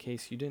just in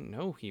case you didn't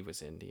know he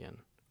was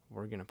Indian,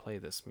 we're going to play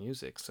this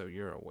music so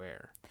you're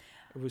aware.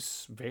 It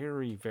was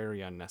very,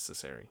 very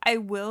unnecessary. I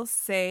will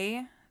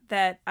say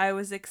that I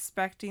was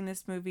expecting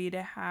this movie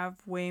to have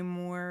way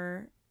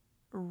more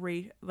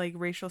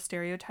racial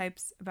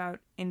stereotypes about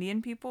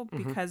Indian people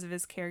because of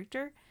his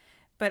character.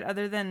 But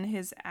other than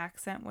his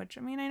accent, which,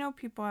 I know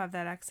people have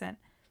that accent.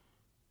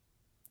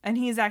 And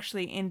he's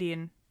actually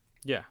Indian.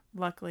 Yeah.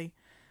 Luckily.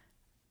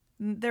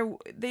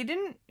 They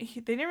didn't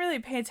really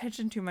pay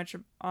attention too much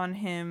on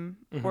him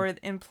or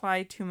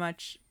imply too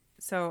much.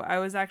 So I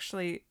was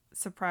actually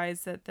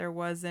surprised that there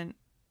wasn't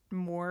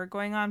more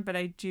going on, but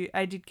I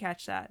did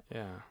catch that.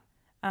 Yeah.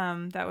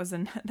 That was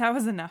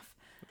enough.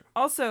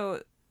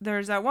 Also,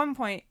 there's at one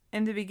point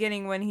in the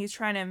beginning when he's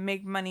trying to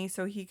make money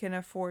so he can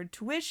afford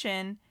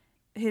tuition.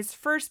 His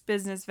first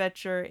business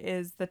venture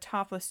is the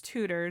Topless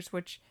Tutors,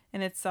 which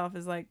in itself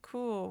is like,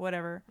 cool,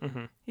 whatever.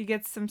 He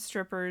gets some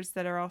strippers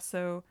that are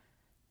also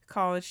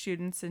college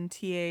students and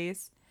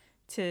TAs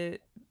to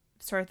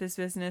start this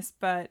business.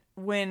 But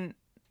when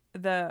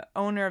the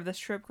owner of the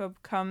strip club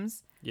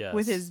comes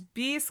with his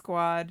B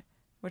squad,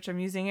 which I'm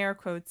using air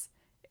quotes,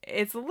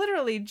 it's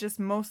literally just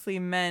mostly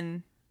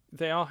men.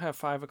 They all have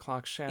 5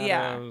 o'clock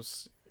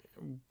shadows.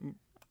 Yeah.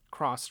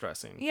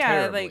 Cross-dressing. Yeah,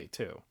 terribly, like,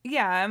 too.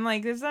 Yeah, I'm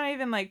like, there's not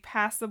even like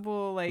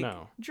passable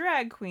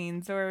drag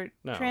queens or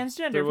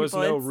transgender there was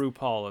people. No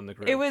RuPaul in the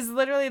group. It was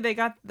literally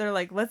they're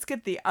like, let's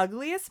get the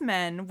ugliest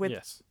men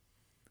with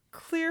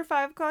clear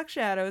 5 o'clock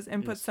shadows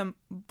and put some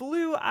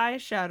blue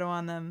eyeshadow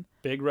on them.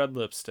 Big red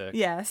lipstick.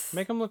 Yes.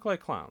 Make them look like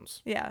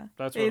clowns. Yeah.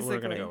 That's what we're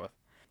gonna go with.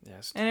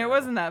 Yes. And it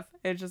wasn't enough.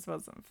 It just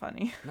wasn't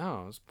funny.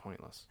 No, it was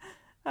pointless.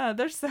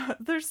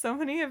 There's so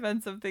many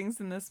offensive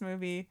things in this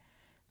movie,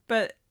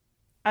 but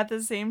at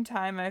the same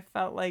time, I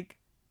felt like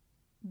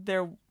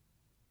there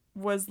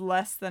was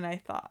less than I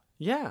thought.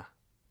 Yeah,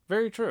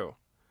 very true.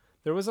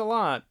 There was a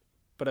lot,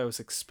 but I was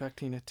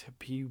expecting it to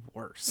be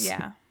worse.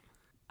 Yeah.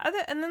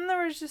 And then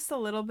there was just a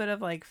little bit of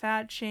like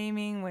fat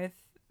shaming with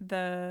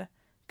the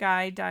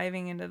guy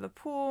diving into the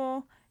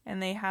pool,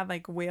 and they had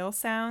like whale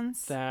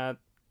sounds. That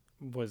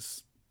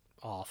was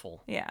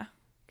awful. Yeah.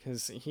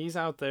 Because he's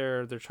out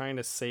there, they're trying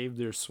to save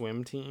their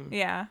swim team.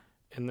 Yeah.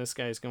 And this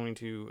guy's going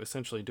to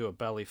essentially do a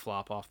belly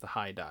flop off the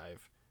high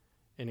dive.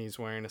 And he's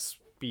wearing a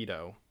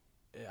Speedo.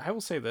 I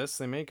will say this,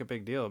 they make a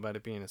big deal about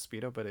it being a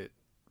Speedo, but it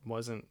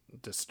wasn't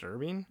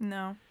disturbing.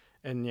 No.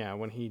 And yeah,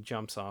 when he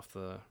jumps off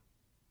the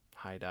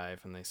high dive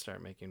and they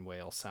start making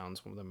whale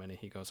sounds the minute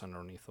he goes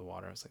underneath the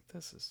water, I was like,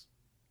 this is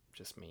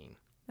just mean.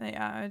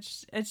 Yeah,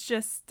 it's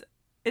to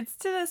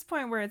this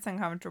point where it's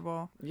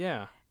uncomfortable.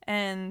 Yeah.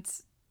 And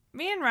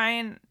me and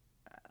Ryan,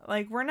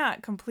 like, we're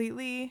not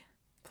completely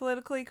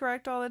politically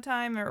correct all the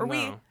time,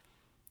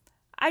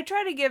 I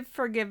try to give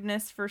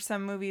forgiveness for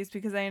some movies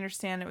because I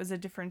understand it was a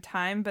different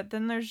time, but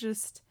then there's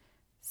just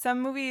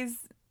some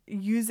movies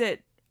use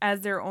it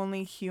as their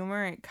only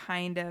humor, it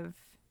kind of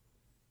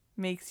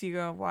makes you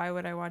go, why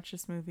would I watch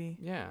this movie?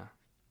 Yeah.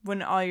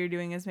 When all you're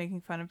doing is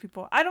making fun of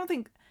people. I'm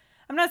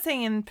not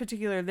saying in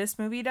particular this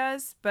movie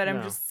does, but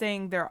I'm just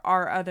saying there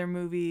are other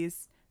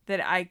movies that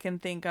I can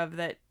think of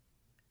that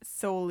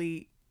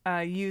solely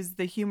use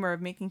the humor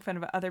of making fun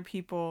of other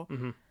people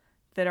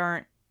that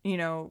aren't,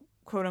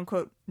 quote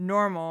unquote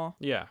normal.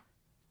 Yeah.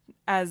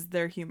 As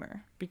their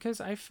humor.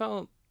 Because I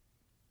felt,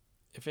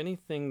 if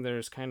anything,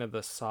 there's kind of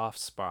the soft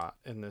spot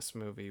in this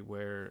movie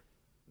where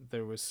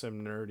there was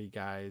some nerdy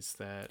guys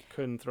that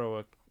couldn't throw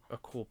a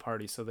cool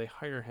party, so they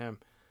hire him.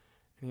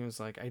 And he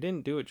was like, I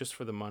didn't do it just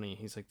for the money.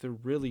 He's like, they're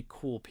really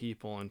cool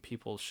people, and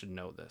people should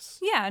know this.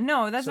 Yeah,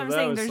 no, that's what I'm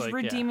saying. There's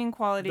redeeming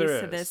qualities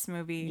to this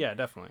movie. Yeah,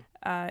 definitely.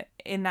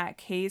 In that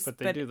case. But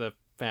they do the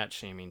fat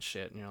shaming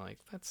shit, and you're like,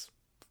 that's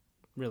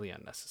really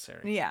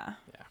unnecessary. Yeah,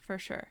 for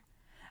sure.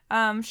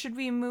 Should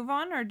we move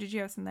on, or did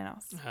you have something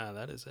else?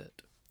 That is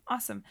it.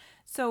 Awesome.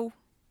 So,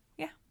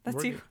 yeah,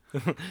 that's you.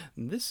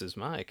 This is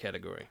my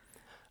category.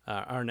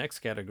 Our next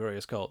category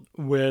is called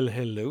Well,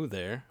 Hello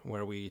There,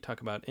 where we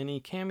talk about any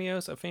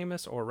cameos of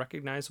famous or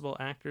recognizable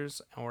actors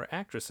or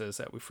actresses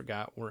that we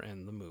forgot were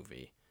in the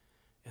movie.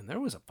 And there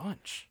was a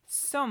bunch.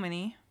 So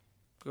many.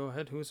 Go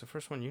ahead. Who was the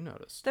first one you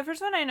noticed? The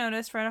first one I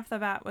noticed right off the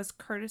bat was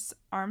Curtis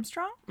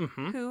Armstrong,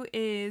 who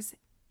is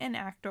an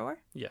actor.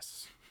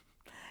 Yes.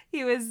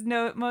 He was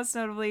most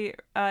notably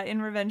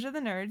in Revenge of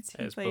the Nerds.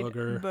 He played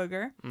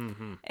Booger.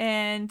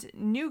 And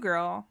New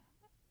Girl.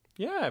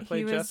 Yeah, I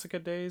played Jessica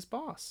Day's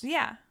boss.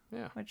 Yeah.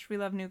 Which we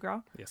love New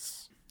Girl.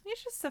 Yes.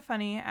 He's just a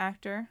funny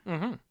actor.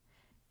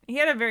 He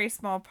had a very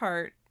small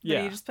part.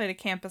 But he just played a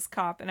campus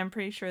cop, and I'm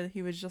pretty sure that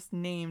he was just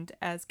named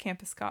as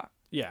campus cop.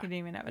 Yeah. He didn't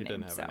even have a name. He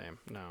didn't have a name,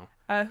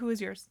 no. Who was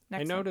yours?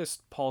 I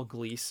noticed Paul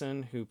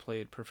Gleason, who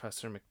played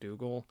Professor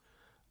McDougal.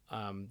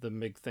 The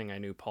big thing I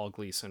knew Paul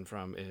Gleason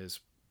from is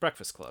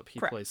Breakfast Club. He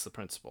plays the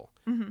principal.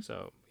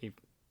 So he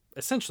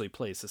essentially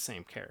plays the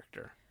same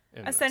character.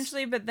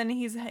 Essentially, but then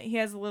he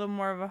has a little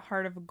more of a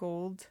heart of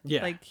gold.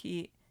 Yeah. Like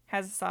he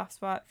has a soft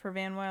spot for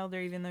Van Wilder,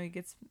 even though he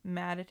gets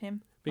mad at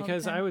him.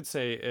 Because I would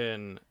say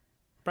in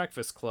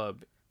Breakfast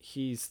Club,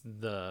 he's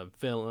the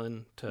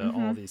villain to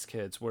all these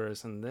kids,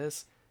 whereas in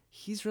this,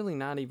 he's really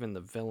not even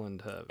the villain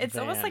to It's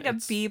Van. almost like a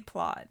B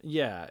plot.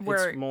 Yeah,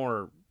 it's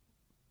more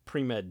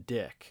pre-med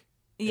Dick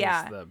is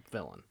the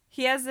villain.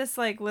 He has this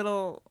like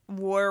little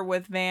war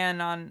with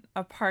Van on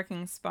a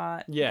parking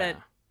spot that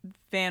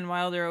Van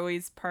Wilder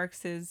always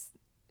parks his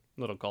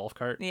little golf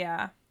cart.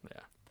 Yeah.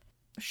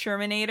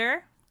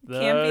 Shermanator.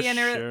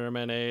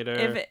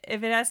 Shermanator.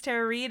 If it has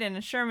Tara Reid and a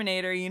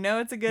Shermanator, you know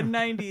it's a good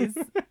 90s,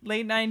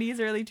 late 90s,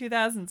 early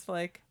 2000s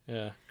flick.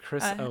 Yeah.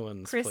 Chris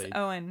Owens played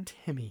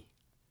Timmy.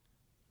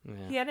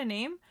 Yeah. He had a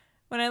name?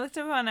 When I looked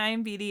up on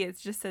IMDb, it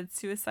just said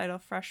Suicidal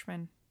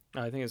Freshman.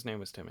 I think his name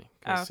was Timmy.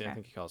 I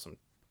think he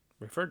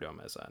referred to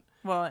him as that.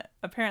 Well,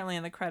 apparently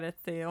in the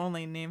credits, they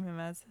only name him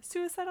as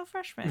Suicidal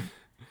Freshman.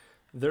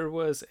 There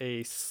was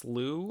a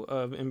slew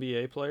of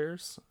NBA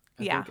players.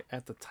 I think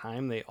at the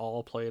time they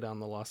all played on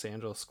the Los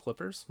Angeles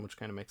Clippers, which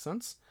kind of makes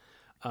sense.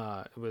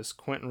 It was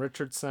Quentin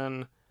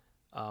Richardson,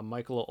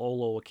 Michael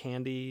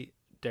Olowokandi,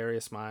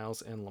 Darius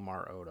Miles, and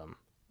Lamar Odom.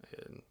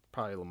 And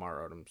probably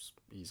Lamar Odom's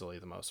easily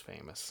the most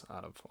famous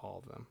out of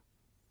all of them.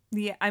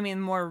 Yeah, I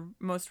mean,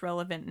 most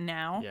relevant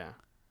now. Yeah.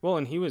 Well,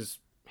 and he was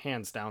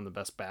hands down the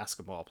best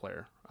basketball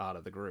player out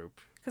of the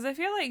group. Because I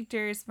feel like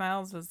Darius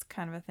Miles was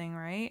kind of a thing,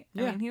 right?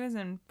 Yeah. I mean, he was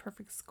in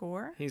Perfect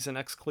Score. He's an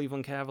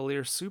ex-Cleveland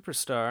Cavaliers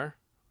superstar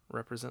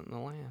representing the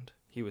land.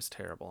 He was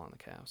terrible on the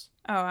Cavs.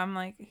 Oh, I'm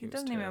like, he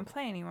doesn't even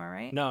play anymore,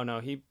 right?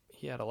 No, he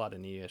had a lot of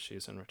knee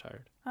issues and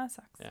retired. Oh, that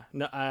sucks. Yeah.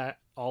 No,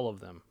 all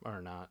of them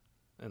are not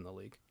in the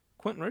league.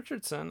 Quentin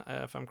Richardson,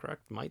 if I'm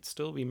correct, might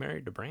still be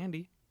married to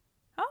Brandy.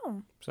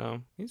 Oh.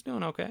 So he's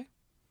doing okay.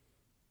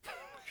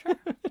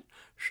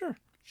 Sure.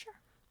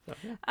 So,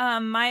 yeah.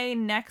 My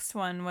next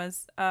one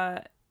was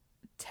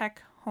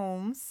Teck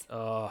Holmes.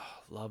 Oh,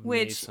 love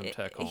me some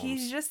Teck Holmes.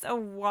 He's just a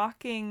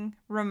walking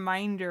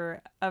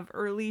reminder of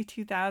early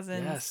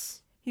 2000s.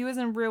 Yes. He was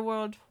in Real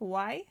World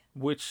Hawaii.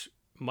 Which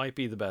might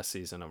be the best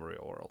season of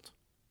Real World.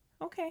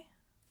 Okay.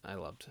 I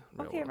loved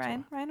Real World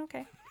Ryan,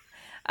 okay.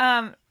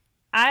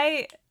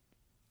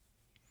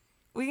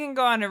 We can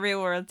go on a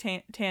Real World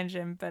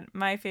tangent, but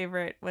my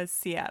favorite was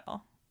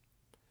Seattle.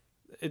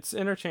 It's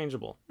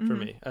interchangeable for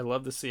me. I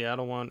love the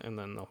Seattle one and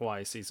then the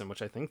Hawaii season,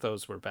 which I think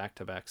those were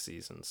back-to-back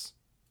seasons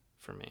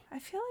for me. I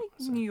feel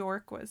like New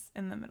York was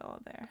in the middle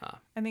of there.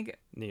 I think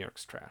New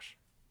York's trash.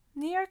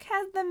 New York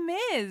has The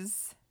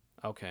Miz.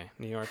 Okay,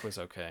 New York was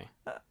okay.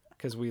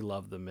 Because we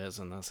love The Miz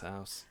in this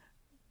house.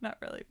 Not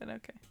really, but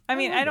okay. I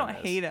mean, I don't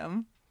hate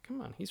him.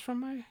 Come on, he's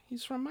from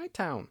my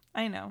town.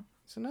 I know.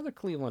 He's another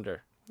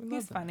Clevelander.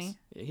 He's funny.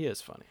 Yeah, he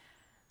is funny.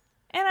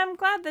 And I'm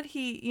glad that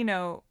he,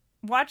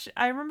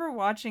 I remember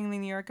watching the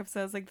New York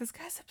episode. I was like, this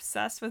guy's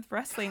obsessed with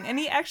wrestling, and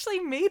he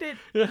actually made it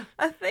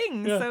a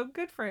thing. Yeah. So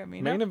good for him.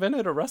 Main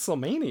evented a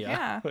WrestleMania.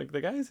 Yeah, like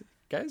the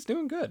guy's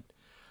doing good.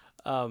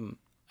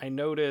 I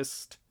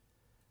noticed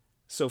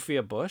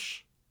Sophia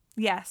Bush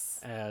Yes.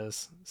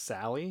 as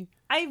Sally.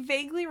 I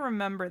vaguely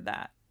remembered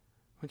that.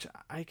 Which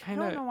I kind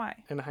of... I don't know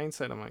why. In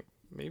hindsight, I'm like,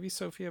 maybe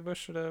Sophia Bush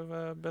should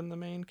have been the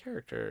main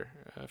character,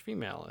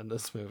 female, in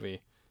this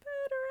movie.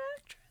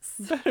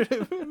 Better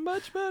actress.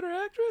 Much better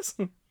actress.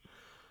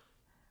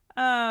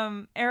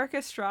 Eric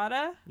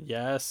Estrada.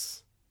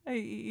 Yes.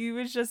 He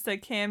was just a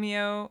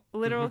cameo,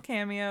 literal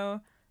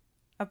cameo,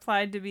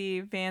 applied to be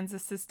Van's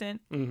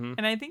assistant. Mm-hmm.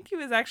 And I think he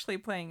was actually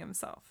playing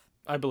himself.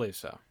 I believe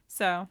so.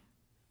 So.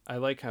 I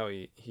like how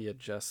he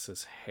adjusts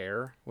his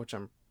hair, which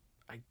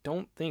I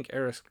don't think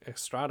Eric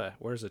Estrada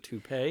wears a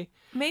toupee.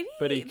 Maybe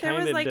but he there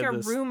was like a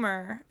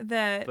rumor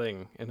that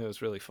thing, and it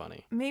was really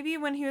funny. Maybe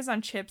when he was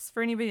on Chips,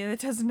 for anybody that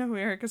doesn't know who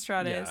Eric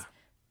Estrada is,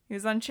 he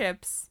was on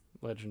Chips.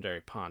 Legendary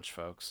Punch,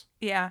 folks.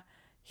 Yeah.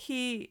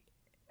 He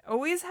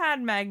always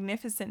had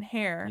magnificent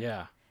hair.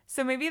 Yeah.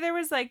 So maybe there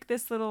was like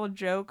this little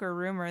joke or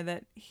rumor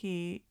that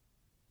he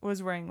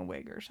was wearing a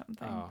wig or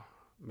something. Oh,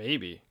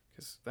 maybe.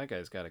 Because that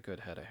guy's got a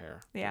good head of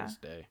hair for his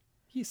day.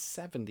 He's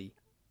 70.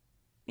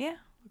 Yeah.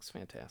 Looks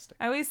fantastic.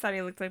 I always thought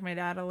he looked like my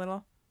dad a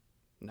little.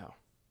 No.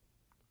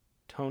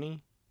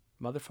 Tony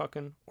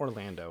motherfucking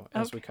Orlando,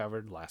 as we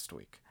covered last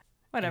week.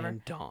 Whatever.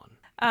 And Dawn.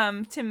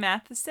 Tim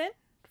Matheson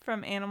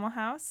from Animal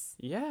House.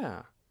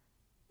 Yeah.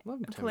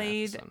 Love Tim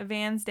played Matheson.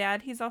 Van's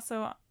dad. He's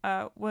also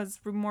was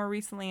more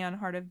recently on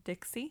Heart of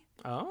Dixie.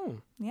 Oh.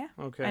 Yeah.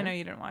 Okay. I know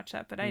you didn't watch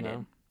that, but I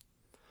did.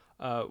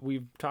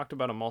 We've talked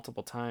about him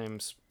multiple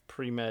times.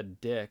 Pre-Med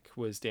Dick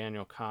was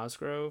Daniel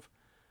Cosgrove.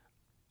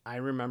 I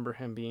remember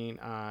him being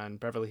on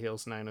Beverly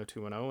Hills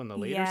 90210 in the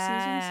later seasons.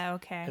 Yeah,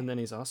 okay. And then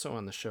he's also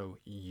on the show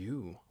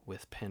You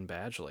with Penn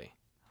Badgley.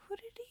 Who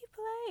did he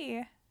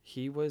play?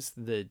 He was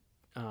the,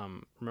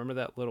 remember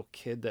that little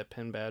kid that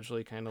Penn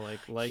Badgley kind of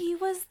like? He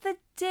was the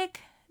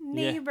dick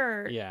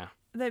neighbor. Yeah.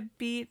 That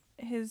beat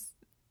the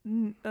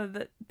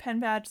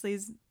Penn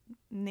Badgley's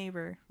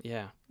neighbor.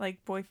 Yeah.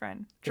 Like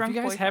boyfriend. If you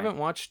guys haven't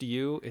watched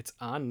You, it's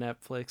on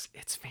Netflix.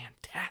 It's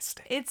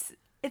fantastic.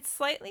 It's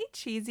slightly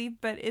cheesy,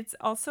 but it's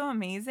also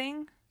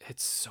amazing.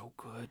 It's so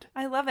good.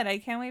 I love it. I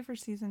can't wait for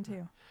season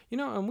 2. You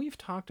know, and we've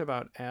talked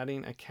about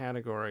adding a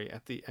category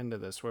at the end of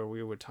this where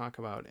we would talk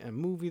about a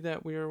movie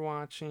that we were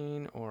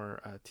watching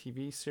or a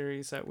TV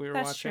series that we were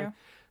watching. That's true.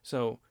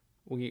 So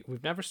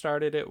we've never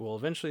started it. We'll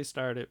eventually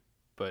start it.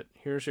 But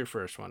here's your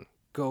first one.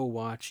 Go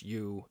watch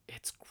You.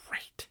 It's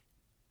great.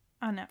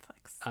 On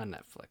Netflix. On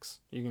Netflix.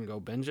 You can go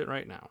binge it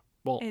right now.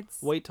 Well,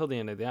 wait till the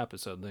end of the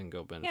episode, then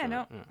go binge it.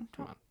 Yeah,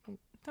 come on.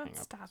 Don't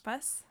stop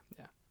us.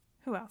 Yeah.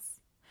 Who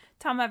else?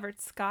 Tom Everett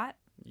Scott.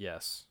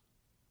 Yes.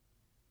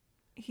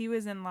 He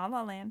was in La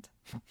La Land.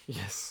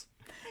 Yes.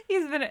 He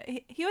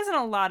was in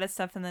a lot of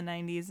stuff in the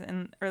 90s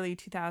and early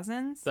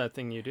 2000s. That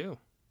Thing You Do.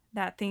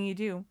 That Thing You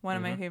Do. One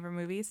of my favorite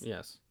movies.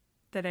 Yes.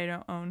 That I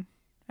don't own.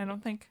 I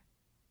don't think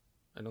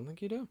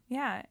you do.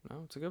 Yeah.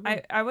 No, it's a good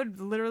one. I would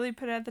literally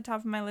put it at the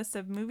top of my list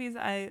of movies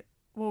I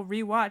will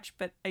rewatch,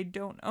 but I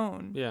don't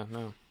own. Yeah,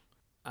 no.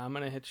 I'm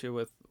going to hit you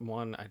with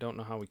one. I don't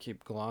know how we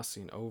keep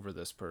glossing over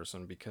this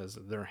person because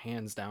they're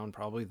hands down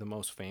probably the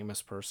most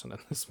famous person in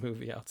this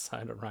movie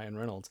outside of Ryan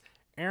Reynolds.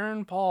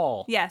 Aaron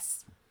Paul.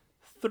 Yes.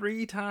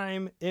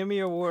 3-time Emmy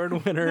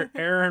Award winner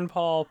Aaron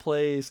Paul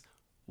plays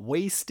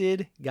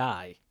Wasted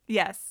Guy.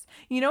 Yes.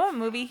 You know what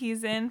movie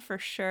he's in for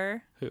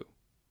sure? Who?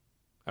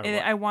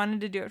 I wanted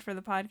to do it for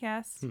the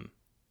podcast.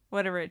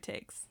 Whatever It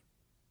Takes.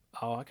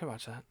 Oh, I can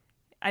watch that.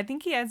 I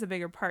think he has a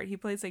bigger part. He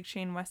plays like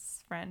Shane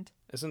West's friend.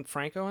 Isn't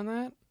Franco in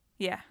that?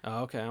 Yeah.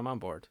 Oh, okay. I'm on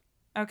board.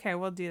 Okay,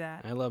 we'll do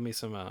that. I love me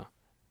some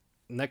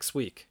next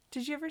week.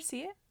 Did you ever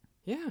see it?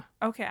 Yeah.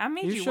 Okay, I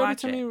made you showed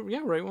watch it to me.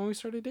 Yeah, right when we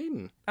started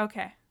dating.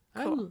 Okay.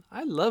 Cool.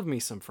 I love me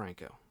some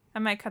Franco. I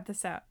might cut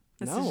this out.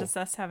 This is just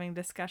us having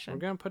discussion. We're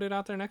gonna put it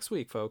out there next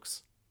week,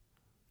 folks.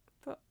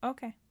 But,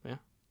 okay. Yeah.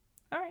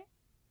 All right.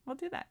 We'll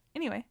do that.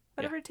 Anyway,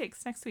 whatever it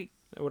takes next week.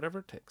 Whatever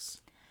it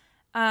takes.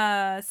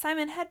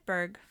 Simon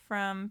Hedberg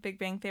from Big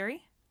Bang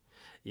Theory.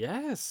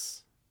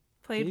 Yes.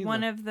 Played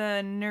one of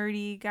the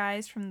nerdy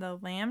guys from the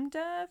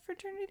Lambda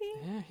fraternity.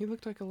 Yeah, he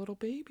looked like a little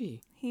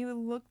baby. He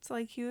looked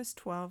like he was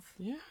 12.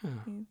 Yeah.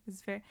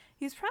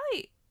 He's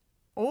probably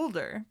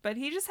older, but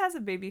he just has a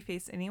baby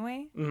face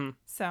anyway. Mm-hmm.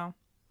 So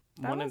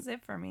that was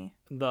it for me.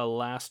 The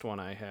last one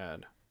I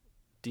had,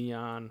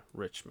 Dion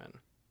Richmond,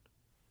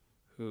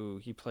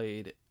 who he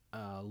played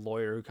a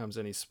lawyer who comes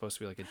in. He's supposed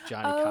to be like a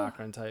Johnny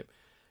Cochran type.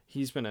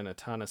 He's been in a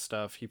ton of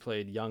stuff. He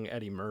played young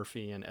Eddie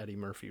Murphy in Eddie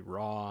Murphy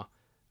Raw.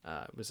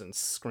 Was in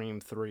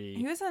Scream 3.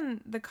 He was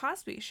in The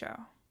Cosby Show.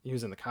 He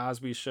was in The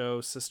Cosby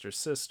Show, Sister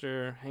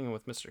Sister, Hanging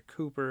with Mr.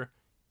 Cooper.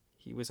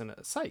 He was in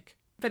a Psych.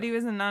 But he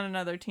was in Not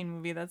Another Teen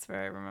Movie. That's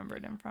where I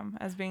remembered him from,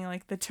 as being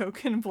like the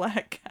token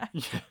black guy.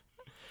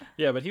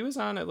 Yeah, but he was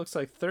on, it looks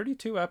like,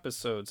 32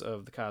 episodes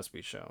of The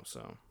Cosby Show.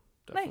 So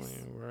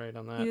definitely right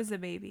on that. He was a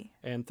baby.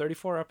 And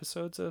 34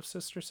 episodes of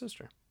Sister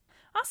Sister.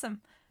 Awesome.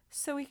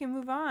 So we can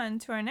move on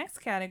to our next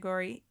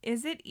category.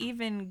 Is it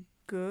even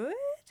good?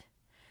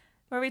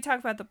 Where we talk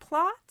about the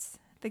plot,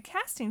 the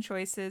casting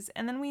choices,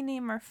 and then we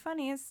name our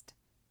funniest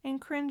and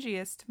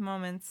cringiest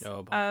moments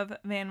of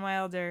Van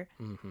Wilder.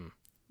 Mm-hmm.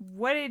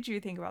 What did you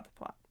think about the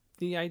plot?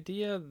 The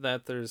idea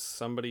that there's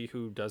somebody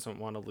who doesn't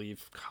want to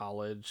leave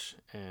college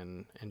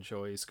and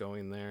enjoys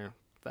going there,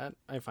 that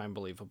I find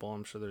believable.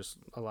 I'm sure there's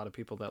a lot of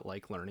people that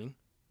like learning.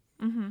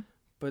 Mm-hmm.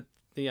 But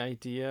the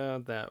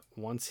idea that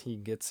once he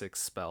gets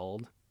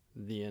expelled,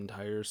 the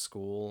entire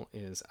school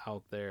is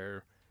out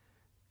there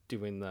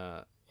doing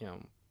the,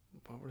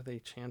 what were they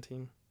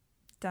chanting?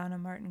 Donna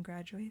Martin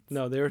graduates.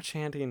 No, they were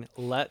chanting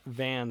 "Let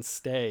Van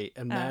stay,"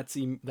 and that's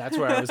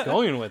where I was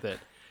going with it.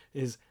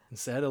 Is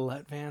instead of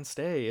 "Let Van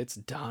stay," it's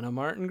Donna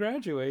Martin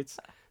graduates.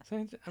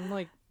 So I'm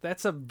like,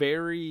 that's a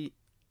very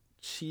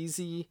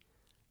cheesy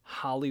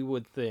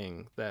Hollywood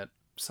thing that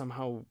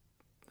somehow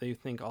they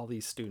think all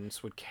these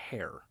students would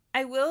care.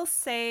 I will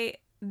say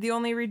the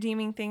only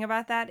redeeming thing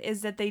about that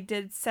is that they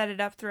did set it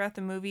up throughout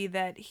the movie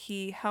that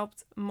he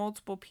helped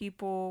multiple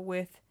people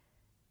with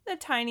the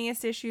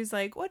tiniest issues,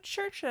 like what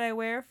shirt should I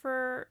wear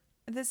for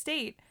this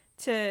date,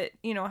 to,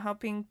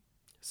 helping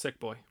sick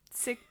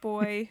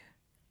boy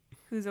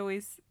who's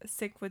always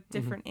sick with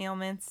different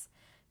ailments,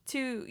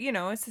 to,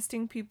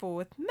 assisting people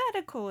with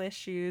medical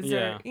issues,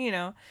 or,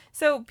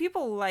 so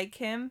people like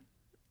him,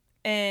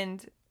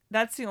 and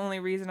that's the only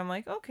reason I'm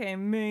like, okay,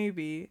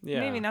 maybe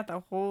not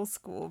the whole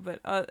school, but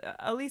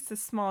at least a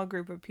small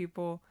group of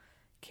people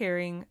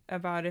caring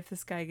about if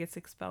this guy gets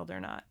expelled or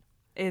not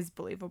is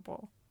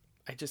believable.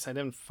 I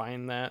didn't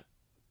find that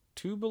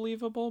too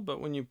believable, but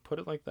when you put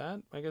it like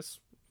that, I guess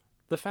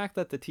the fact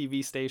that the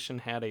TV station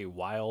had a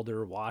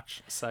Wilder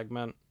Watch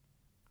segment.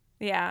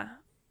 Yeah.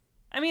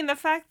 I mean, the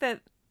fact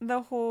that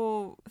the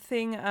whole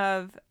thing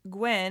of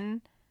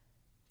Gwen,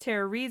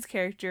 Tara Reid's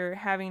character,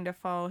 having to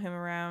follow him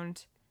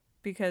around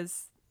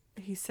because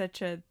he's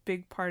such a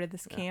big part of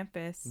this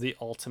campus. The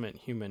ultimate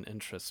human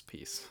interest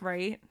piece.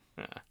 Right?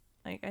 Yeah.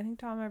 Like, I think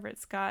Tom Everett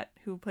Scott,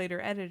 who played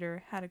her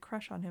editor, had a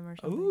crush on him or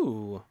something.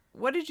 Ooh.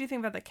 What did you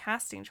think about the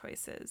casting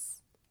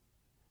choices?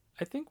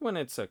 I think when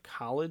it's a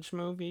college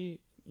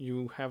movie,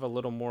 you have a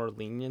little more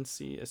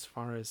leniency as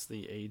far as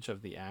the age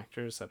of the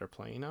actors that are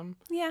playing them.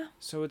 Yeah.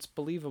 So it's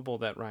believable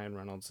that Ryan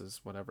Reynolds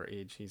is whatever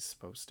age he's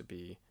supposed to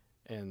be,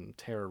 and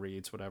Tara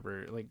Reid's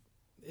whatever. Like,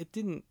 it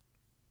didn't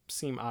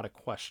seem out of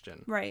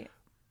question. Right.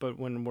 But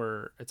when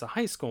it's a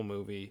high school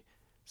movie,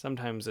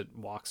 sometimes it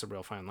walks a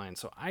real fine line.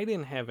 So I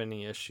didn't have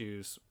any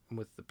issues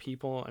with the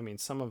people. I mean,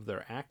 some of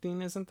their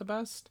acting isn't the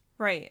best.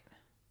 Right.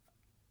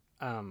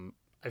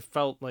 I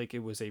felt like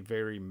it was a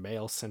very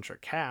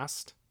male-centric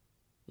cast.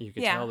 You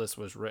could tell this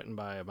was written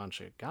by a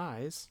bunch of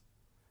guys.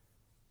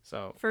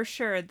 So for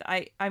sure,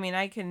 I mean,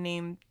 I can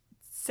name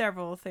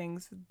several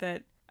things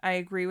that I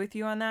agree with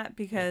you on that,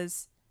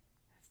 because,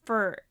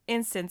 for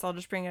instance, I'll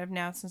just bring it up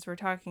now since we're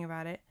talking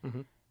about it.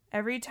 Mm-hmm.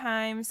 Every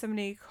time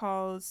somebody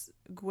calls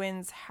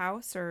Gwen's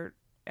house, or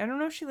I don't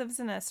know if she lives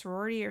in a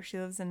sorority or she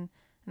lives in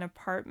an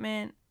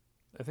apartment.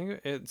 I think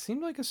it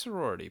seemed like a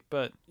sorority,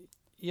 but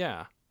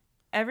yeah.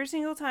 Every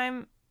single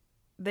time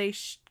they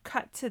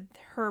cut to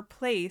her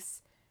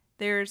place,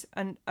 there's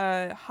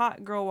a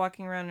hot girl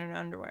walking around in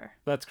underwear.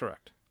 That's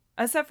correct.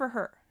 Except for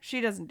her.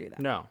 She doesn't do that.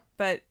 No.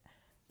 But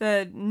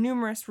the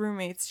numerous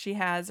roommates she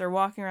has are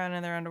walking around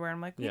in their underwear.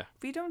 I'm like,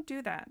 we don't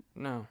do that.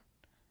 No.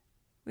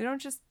 We don't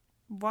just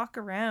walk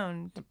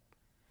around.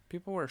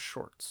 People wear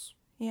shorts.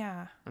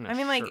 Yeah. I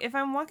mean, like, if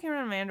I'm walking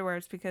around in my underwear,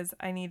 it's because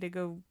I need to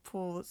go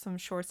pull some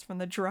shorts from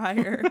the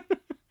dryer.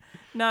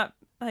 Not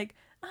like,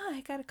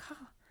 I got a call.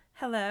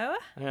 Hello?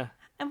 Yeah.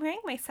 I'm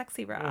wearing my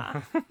sexy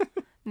bra.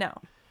 No,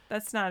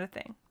 that's not a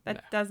thing.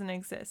 That doesn't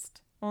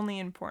exist. Only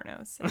in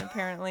pornos. And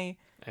apparently...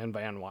 and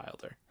Van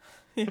Wilder.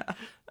 Yeah.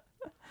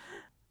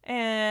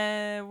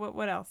 And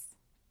what else?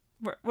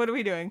 What are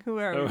we doing? Who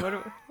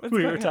are we?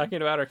 We were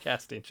talking about our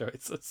casting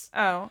choices.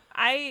 Oh,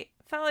 I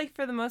felt like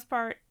for the most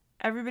part,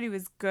 everybody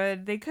was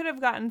good. They could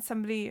have gotten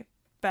somebody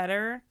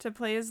better to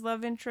play his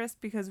love interest,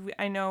 because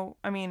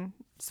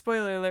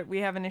spoiler alert, we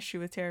have an issue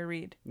with Tara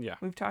Reid. Yeah.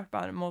 We've talked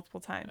about it multiple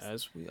times.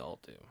 As we all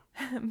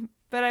do.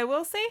 But I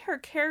will say her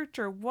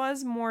character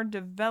was more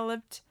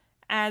developed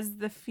as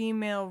the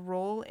female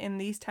role in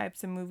these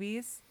types of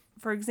movies.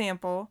 For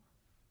example,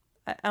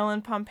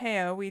 Ellen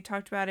Pompeo, we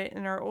talked about it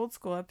in our old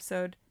school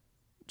episode.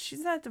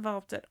 She's not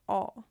developed at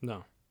all.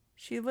 No.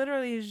 She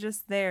literally is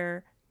just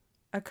there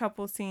a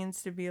couple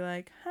scenes to be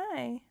like,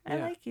 hi, I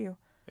like you.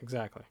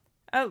 Exactly.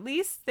 At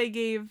least they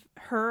gave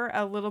her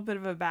a little bit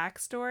of a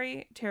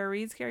backstory, Tara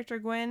Reid's character,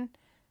 Gwen.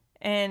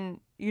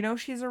 And,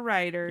 she's a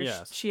writer.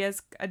 Yes. She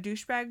has a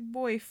douchebag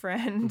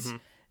boyfriend. Mm-hmm.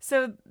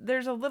 So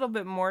there's a little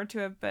bit more to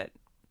it, but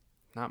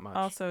not much.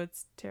 Also,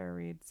 it's Tara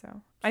Reid,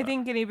 so I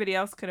think anybody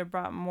else could have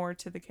brought more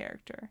to the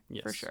character,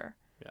 for sure.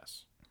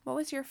 Yes. What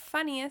was your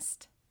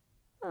funniest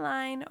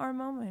line or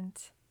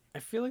moment? I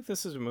feel like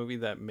this is a movie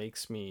that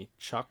makes me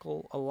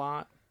chuckle a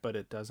lot, but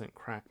it doesn't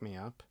crack me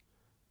up.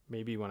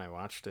 Maybe when I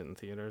watched it in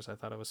theaters, I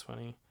thought it was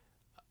funny.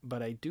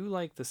 But I do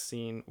like the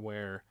scene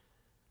where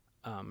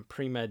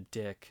Pre-Med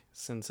Dick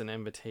sends an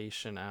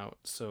invitation out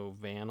so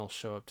Van will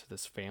show up to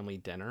this family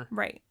dinner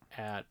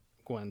at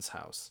Gwen's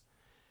house.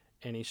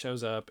 And he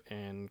shows up,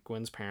 and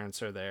Gwen's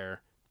parents are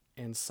there,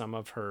 and some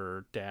of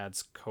her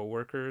dad's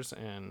coworkers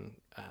and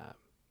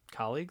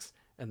colleagues,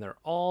 and they're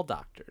all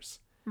doctors.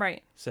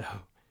 Right. So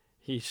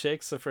he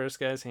shakes the first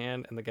guy's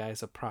hand, and the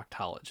guy's a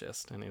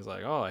proctologist. And he's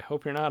like, oh, I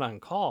hope you're not on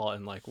call,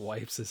 and like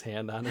wipes his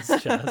hand on his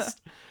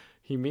chest.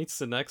 He meets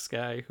the next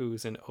guy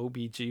who's an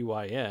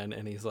OBGYN,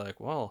 and he's like,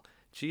 well,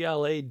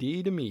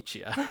 GLAD to meet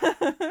ya.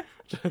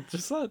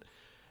 Just thought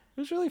it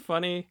was really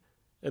funny.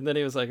 And then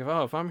he was like,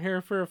 oh, if I'm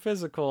here for a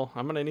physical,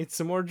 I'm going to need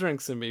some more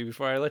drinks in me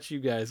before I let you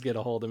guys get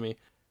a hold of me.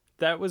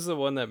 That was the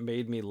one that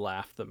made me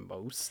laugh the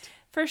most.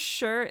 For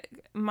sure.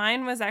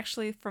 Mine was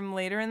actually from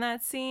later in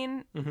that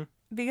scene. Mm-hmm.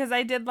 Because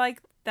I did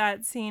like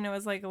that scene. It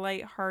was like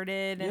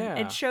lighthearted. And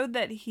it showed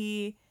that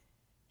he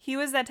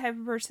was that type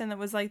of person that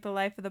was like the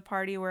life of the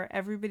party where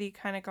everybody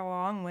kind of got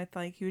along with.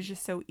 Like, he was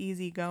just so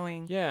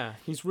easygoing. Yeah,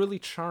 he's really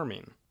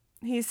charming.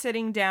 He's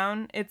sitting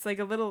down. It's like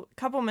a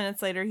couple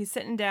minutes later. He's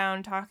sitting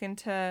down talking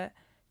to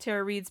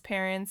Tara Reid's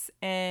parents,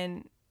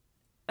 and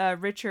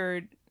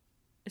Richard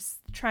is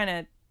trying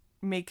to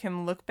make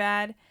him look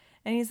bad.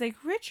 And he's like,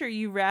 Richard,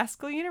 you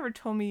rascal, you never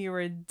told me you were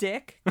a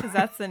dick. Because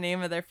that's the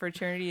name of their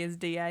fraternity is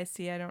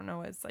DIC. I don't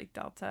know. It's like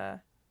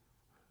Delta.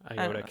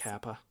 Iota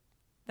Kappa.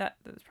 That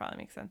probably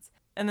makes sense.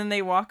 And then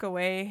they walk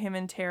away, him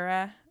and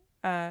Tara,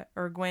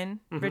 or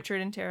Gwen, Mm-hmm.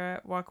 Richard and Tara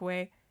walk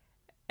away.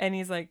 And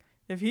he's like,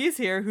 if he's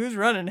here, who's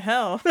running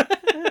hell?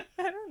 I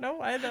don't know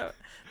why I thought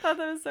that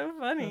was so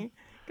funny.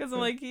 Because I'm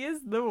like, he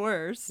is the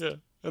worst. Yeah.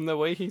 And the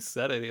way he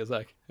said it, he was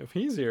like, if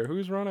he's here,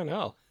 who's running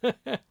hell?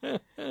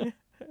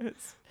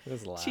 It's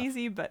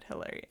cheesy but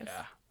hilarious.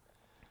 Yeah.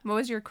 What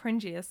was your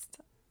cringiest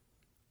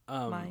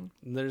line?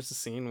 There's a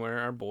scene where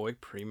our boy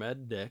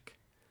Pre-Med Dick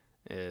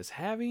is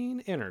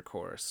having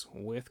intercourse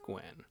with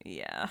Gwen.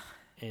 Yeah.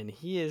 And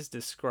he is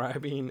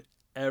describing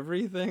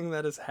everything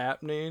that is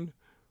happening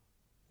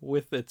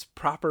with its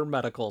proper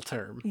medical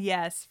term.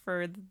 Yes,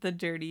 for the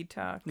dirty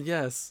talk.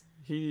 Yes.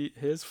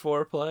 His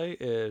foreplay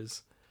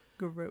is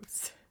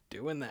gross.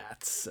 Doing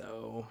that.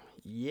 So,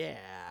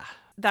 yeah.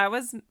 That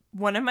was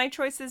one of my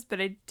choices,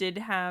 but I did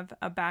have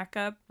a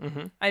backup.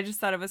 Mm-hmm. I just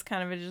thought it was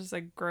kind of just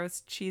a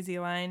gross, cheesy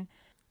line.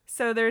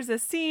 So there's a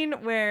scene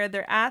where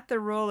they're at the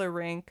roller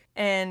rink,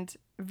 and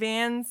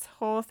Van's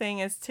whole thing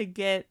is to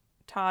get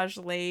Taj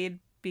laid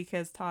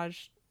because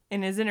Taj,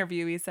 in his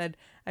interview, he said,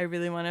 I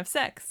really want to have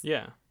sex.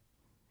 Yeah.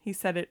 He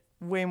said it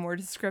way more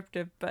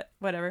descriptive, but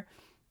whatever.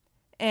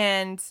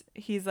 And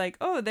he's like,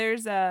 oh,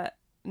 there's a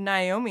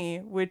Naomi,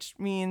 which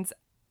means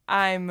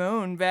I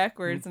moan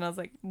backwards. And I was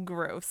like,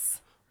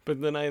 gross.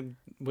 But then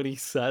when he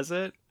says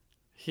it,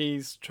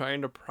 he's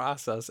trying to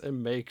process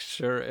and make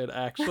sure it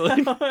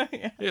actually...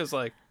 yeah. He was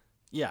like,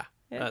 yeah,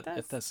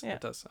 it does. Yeah.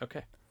 It does.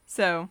 Okay.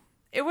 So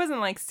it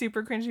wasn't like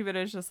super cringy, but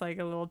it was just like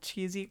a little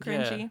cheesy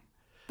cringy. Yeah.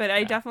 But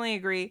I definitely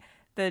agree.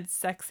 The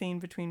sex scene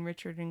between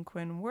Richard and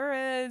Quinn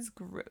was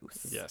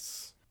gross.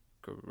 Yes.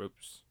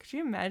 Gross. Could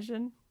you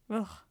imagine?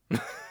 Ugh.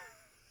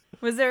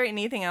 Was there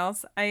anything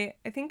else? I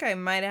think I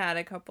might have had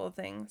a couple of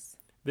things.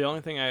 The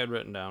only thing I had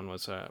written down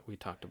was we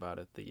talked about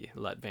it, the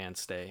Let Van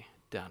Stay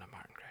down at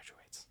Martin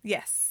Graduates.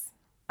 Yes.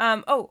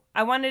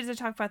 I wanted to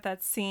talk about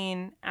that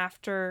scene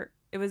after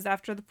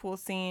the pool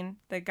scene.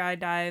 The guy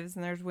dives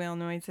and there's whale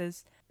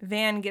noises.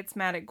 Van gets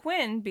mad at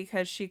Gwen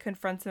because she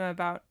confronts him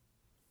about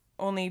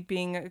only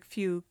being a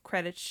few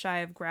credits shy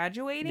of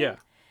graduating. Yeah.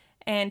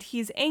 And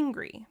he's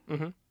angry.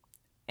 Mm-hmm.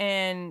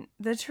 And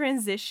the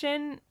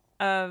transition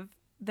of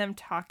them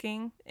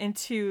talking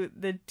into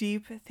the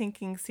deep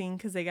thinking scene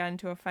because they got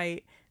into a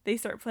fight, they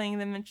start playing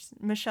the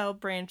Michelle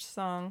Branch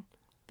song,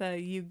 the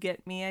You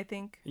Get Me, I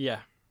think. Yeah.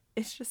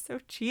 It's just so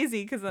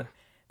cheesy because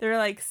they're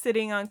like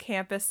sitting on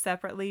campus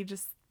separately,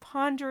 just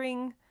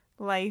pondering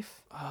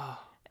life. Oh.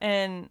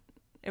 And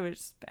it was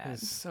just bad.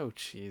 It's so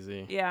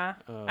cheesy. Yeah.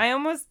 I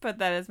almost put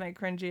that as my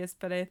cringiest,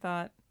 but I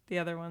thought the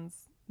other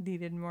ones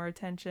needed more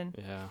attention.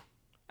 Yeah.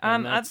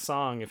 And that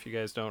song, if you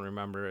guys don't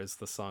remember, is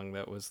the song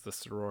that was the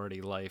Sorority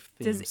Life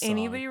theme song. Does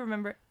anybody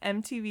remember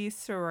MTV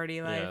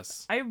Sorority Life?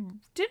 Yes. I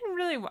didn't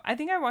really... I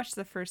think I watched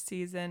the first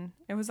season.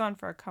 It was on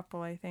for a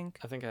couple, I think.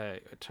 I think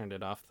I turned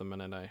it off the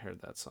minute I heard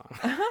that song.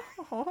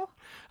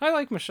 I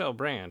like Michelle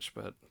Branch,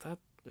 but that...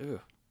 Ew.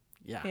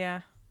 Yeah.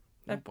 Yeah.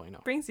 No bueno.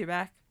 Brings you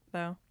back,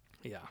 though.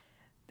 Yeah.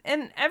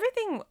 And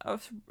everything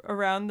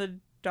around the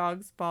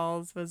dog's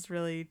balls was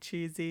really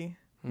cheesy.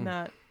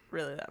 Not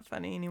really that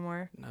funny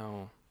anymore.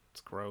 No. It's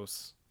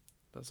gross.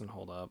 Doesn't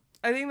hold up.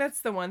 I think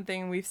that's the one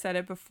thing, we've said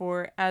it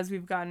before, as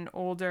we've gotten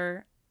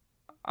older,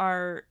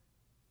 our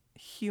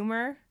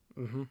humor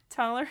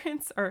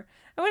tolerance, or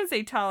I wouldn't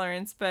say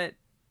tolerance, but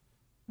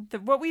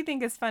what we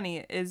think is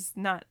funny is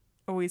not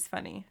always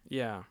funny.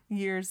 Yeah.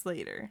 Years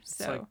later.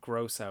 So it's like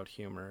gross out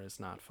humor is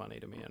not funny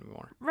to me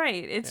anymore.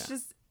 Right. It's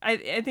just I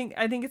think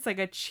it's like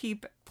a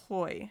cheap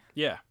ploy.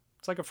 Yeah.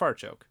 It's like a fart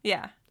joke.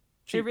 Yeah.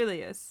 Cheap. It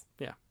really is.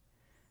 Yeah.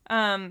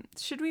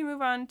 Should we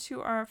move on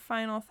to our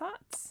final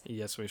thoughts?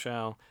 Yes, we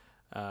shall.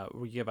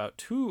 We give out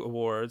 2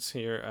 awards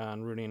here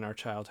on Ruining Our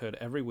Childhood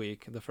every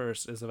week. The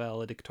first is a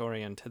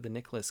valedictorian to the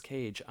Nicolas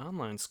Cage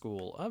Online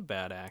School of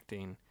Bad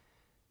Acting.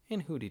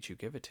 And who did you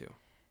give it to?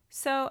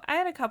 So I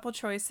had a couple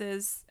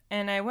choices,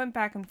 and I went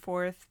back and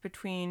forth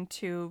between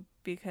 2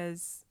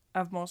 because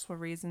of multiple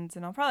reasons,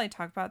 and I'll probably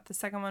talk about the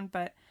second one,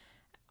 but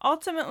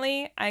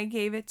ultimately I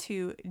gave it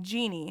to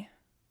Jeannie,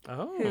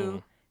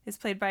 who is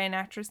played by an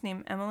actress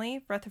named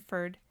Emily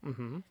Rutherford.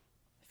 Mm-hmm.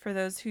 For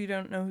those who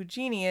don't know who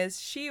Jeannie is,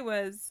 she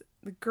was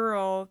the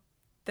girl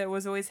that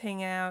was always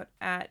hanging out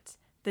at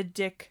the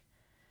Dick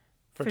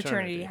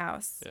fraternity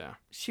house. Yeah.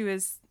 She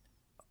was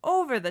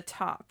over the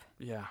top.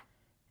 Yeah.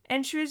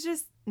 And she was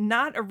just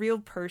not a real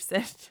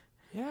person.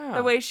 Yeah.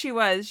 The way she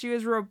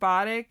was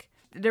robotic.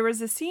 There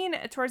was a scene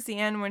towards the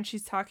end when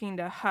she's talking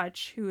to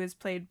Hutch, who is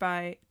played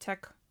by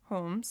Teck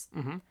Holmes.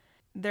 Mm-hmm.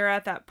 They're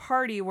at that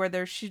party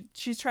where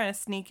she's trying to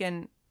sneak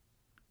in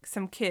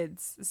some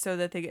kids so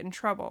that they get in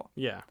trouble.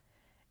 Yeah.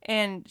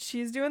 And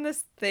she's doing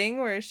this thing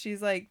where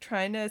she's like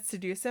trying to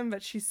seduce him,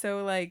 but she's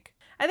so like,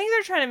 I think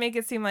they're trying to make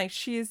it seem like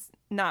she's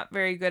not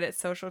very good at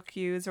social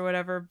cues or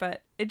whatever,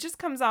 but it just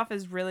comes off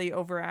as really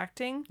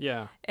overacting.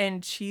 Yeah.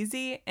 And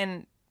cheesy.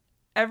 And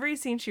every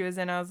scene she was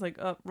in, I was like,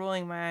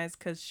 rolling my eyes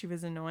because she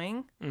was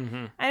annoying.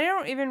 Mm-hmm. I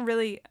don't even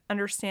really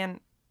understand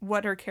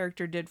what her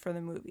character did for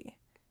the movie.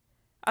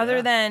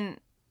 Other than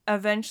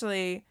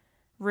eventually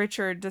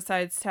Richard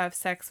decides to have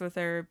sex with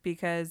her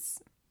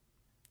because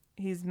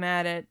he's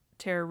mad at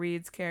Tara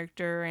Reid's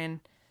character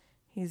and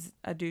he's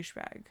a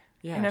douchebag.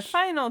 Yeah. In a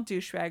final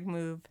douchebag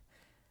move.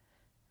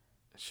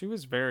 She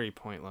was very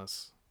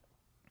pointless.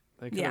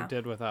 They could have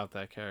did without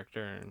that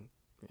character, and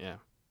yeah.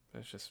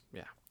 It's just,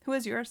 yeah. Who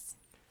is yours?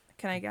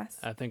 Can I guess?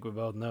 I think we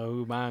both know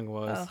who mine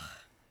was. Ugh.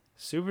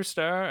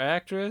 Superstar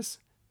actress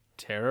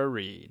Tara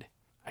Reid.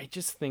 I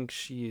just think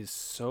she is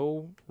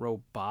so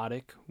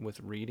robotic with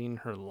reading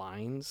her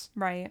lines.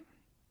 Right.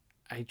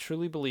 I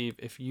truly believe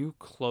if you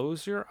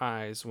close your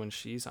eyes when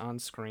she's on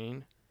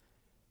screen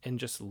and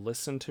just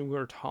listen to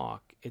her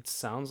talk, it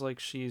sounds like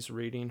she's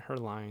reading her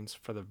lines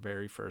for the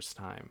very first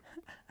time.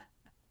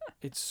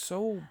 It's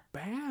so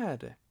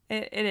bad.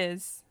 It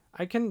is.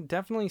 I can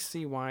definitely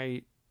see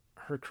why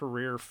her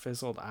career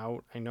fizzled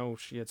out. I know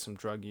she had some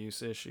drug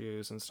use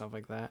issues and stuff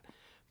like that.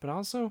 But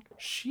also,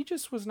 she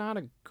just was not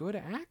a good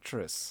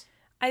actress.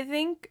 I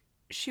think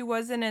she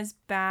wasn't as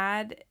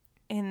bad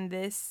in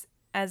this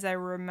as I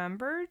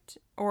remembered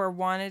or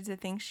wanted to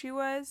think she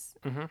was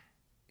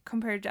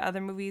compared to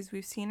other movies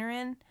we've seen her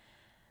in.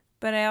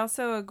 But I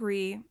also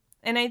agree.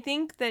 And I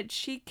think that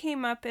she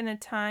came up in a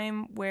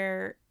time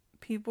where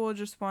people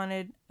just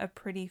wanted a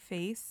pretty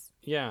face.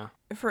 Yeah.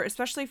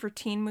 Especially for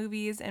teen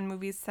movies and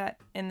movies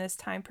set in this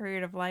time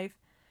period of life.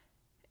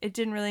 It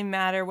didn't really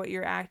matter what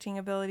your acting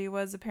ability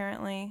was,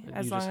 apparently,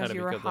 as long as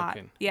you were hot.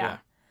 Yeah.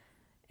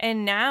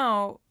 And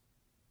now,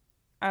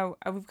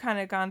 we've kind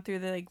of gone through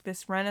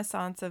this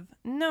renaissance of,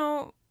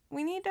 no,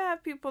 we need to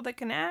have people that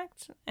can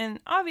act. And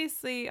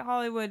obviously,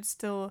 Hollywood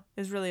still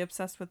is really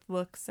obsessed with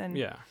looks.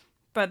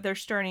 But they're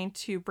starting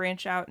to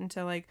branch out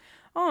into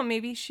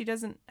maybe she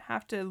doesn't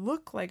have to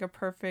look like a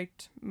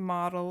perfect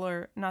model,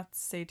 or not to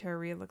say Tara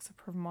Reid looks a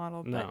perfect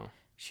model, but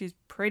she's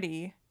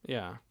pretty.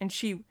 Yeah. And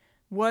she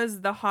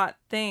was the hot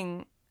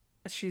thing.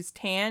 She's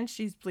tan,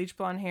 she's bleach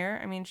blonde hair.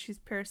 I mean, she's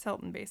Paris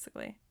Hilton,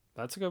 basically.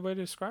 That's a good way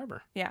to describe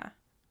her. Yeah.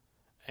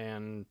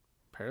 And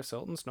Paris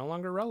Hilton's no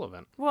longer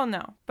relevant. Well,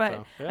 no,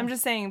 but I'm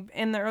just saying,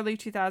 in the early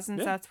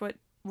 2000s, that's what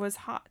was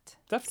hot.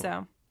 Definitely.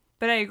 So,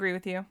 but I agree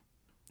with you.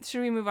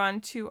 Should we move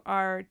on to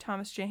our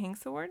Thomas J.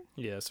 Hanks Award?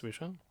 Yes, we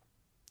shall.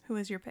 Who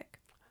is your pick?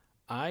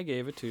 I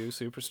gave it to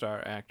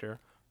superstar actor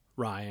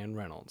Ryan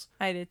Reynolds.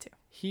 I did too.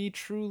 He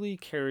truly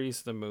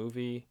carries the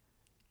movie.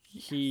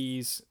 Yes.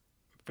 He's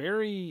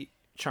very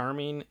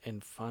charming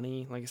and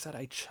funny. Like I said,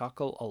 I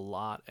chuckle a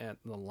lot at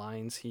the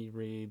lines he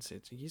reads.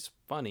 He's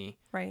funny.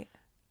 Right.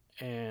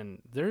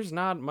 And there's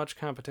not much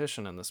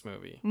competition in this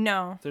movie.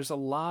 No. There's a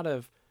lot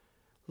of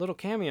little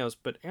cameos,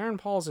 but Aaron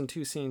Paul's in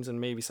 2 scenes and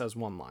maybe says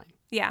 1 line.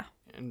 Yeah.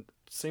 And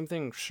same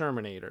thing,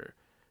 Shermanator.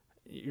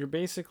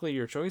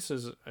 Your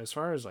choices as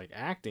far as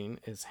acting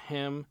is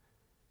him,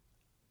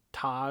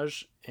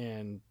 Taj,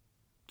 and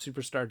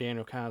superstar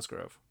Daniel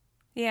Cosgrove.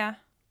 Yeah.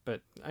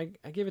 But I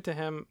give it to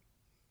him.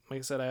 Like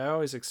I said, I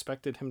always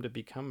expected him to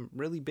become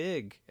really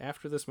big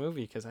after this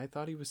movie because I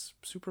thought he was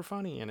super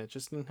funny, and it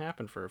just didn't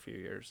happen for a few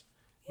years.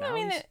 Yeah, I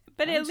mean,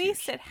 but at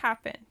least it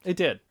happened. It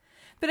did.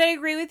 But I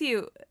agree with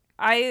you.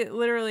 I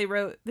literally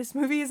wrote, this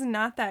movie is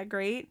not that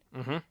great.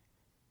 Mm-hmm.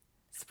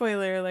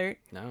 Spoiler alert.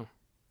 No.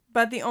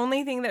 But the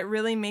only thing that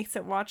really makes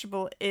it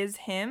watchable is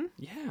him.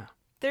 Yeah.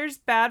 There's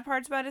bad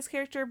parts about his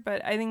character,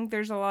 but I think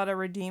there's a lot of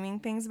redeeming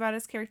things about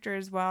his character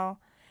as well.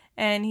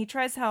 And he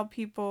tries to help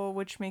people,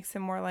 which makes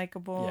him more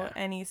likable. Yeah.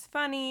 And he's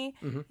funny.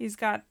 Mm-hmm. He's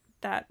got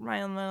that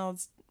Ryan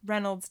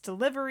Reynolds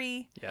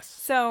delivery. Yes.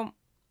 So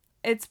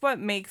it's what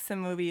makes the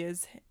movie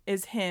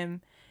is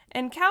him.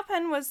 And Kal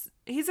Penn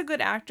he's a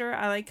good actor.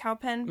 I like Kal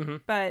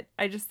Penn, but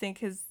I just think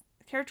his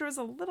character was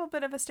a little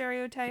bit of a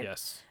stereotype.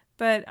 Yes.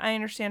 But I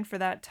understand for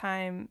that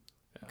time,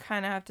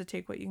 kind of have to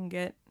take what you can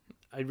get.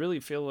 I really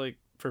feel like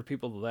for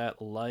people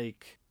that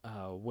like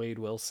Wade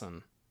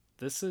Wilson,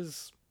 this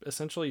is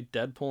essentially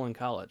Deadpool in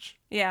college.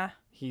 Yeah.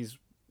 He's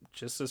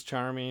just as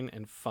charming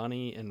and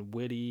funny and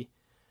witty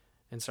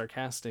and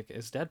sarcastic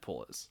as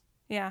Deadpool is.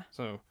 Yeah.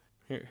 So,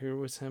 Here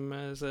was him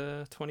as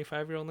a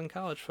 25-year-old in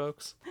college,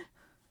 folks.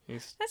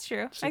 That's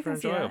true. Super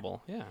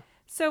enjoyable. Yeah.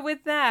 So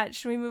with that,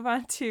 should we move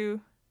on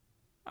to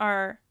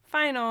our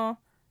final,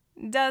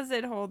 does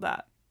it hold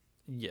up?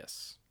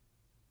 Yes.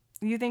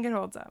 You think it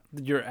holds up?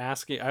 You're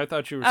asking, I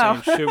thought you were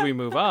saying, should we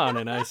move on?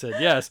 And I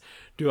said, yes.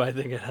 Do I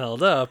think it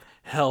held up?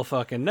 Hell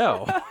fucking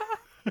no.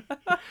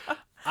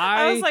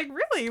 I was like,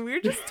 really?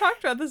 We just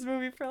talked about this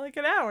movie for like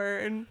an hour.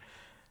 And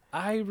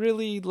I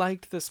really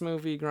liked this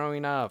movie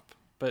growing up,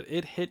 but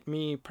it hit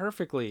me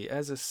perfectly.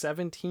 As a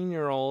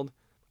 17-year-old,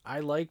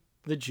 I liked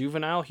the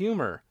juvenile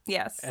humor.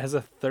 Yes. As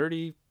a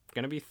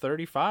gonna be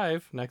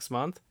 35 next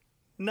month,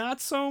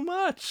 not so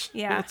much.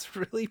 Yeah. It's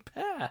really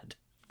bad.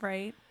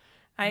 Right.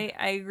 I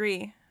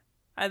agree.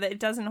 It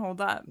doesn't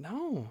hold up.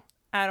 No.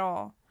 At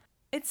all.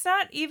 It's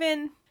not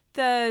even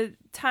the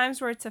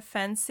times where it's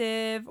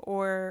offensive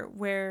or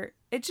where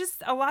it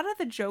just, a lot of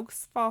the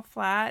jokes fall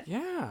flat.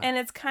 Yeah. And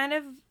it's kind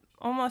of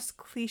almost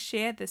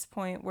cliche at this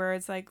point where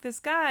it's like this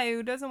guy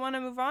who doesn't want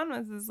to move on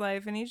with his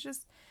life and he's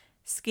just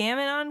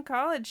scamming on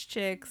college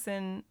chicks.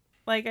 And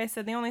like I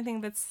said, the only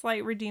thing that's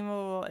slight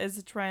redeemable is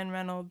it's Ryan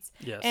Reynolds.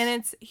 Yes.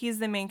 And he's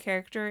the main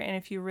character. And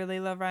if you really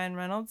love Ryan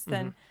Reynolds,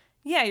 then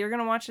yeah, you're going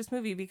to watch this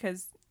movie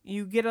because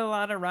you get a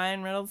lot of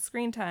Ryan Reynolds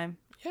screen time.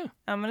 Yeah.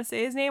 I'm going to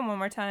say his name one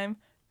more time.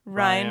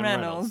 Ryan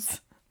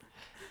Reynolds.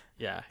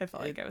 Yeah. I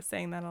felt like I was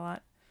saying that a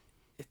lot.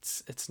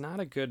 It's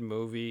not a good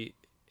movie.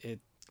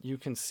 You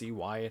can see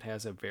why it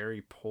has a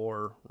very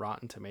poor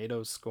Rotten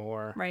Tomatoes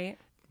score. Right.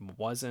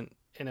 Wasn't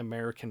an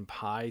American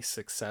Pie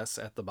success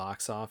at the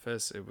box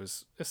office. It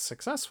was a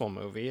successful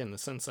movie in the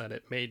sense that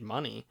it made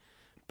money,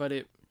 but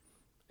it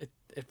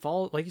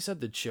fall, like you said,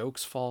 the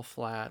jokes fall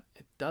flat.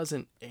 It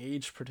doesn't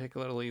age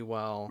particularly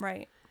well.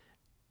 Right.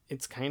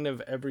 It's kind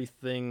of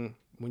everything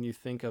when you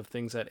think of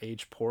things that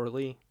age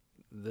poorly,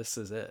 this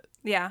is it.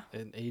 Yeah.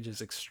 It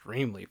ages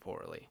extremely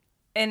poorly.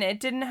 And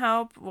it didn't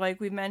help, like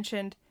we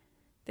mentioned,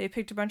 they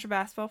picked a bunch of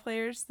basketball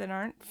players that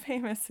aren't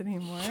famous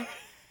anymore.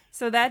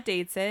 So that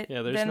dates it.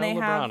 Yeah, there's no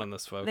LeBron in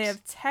this, folks. They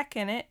have Teck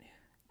in it,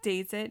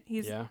 dates it.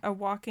 He's a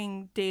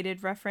walking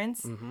dated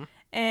reference. Mm-hmm.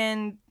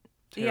 And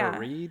Tara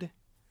Reid.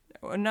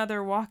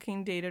 Another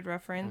walking dated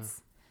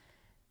reference.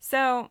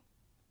 So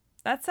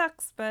that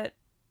sucks, but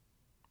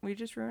we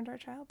just ruined our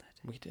childhood.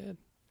 We did.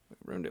 We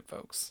ruined it,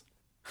 folks.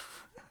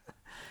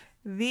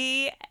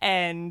 The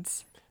end.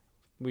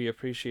 We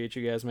appreciate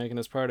you guys making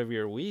us part of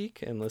your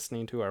week and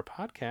listening to our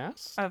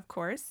podcast. Of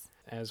course.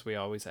 As we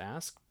always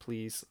ask,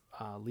 please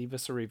leave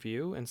us a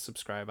review and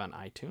subscribe on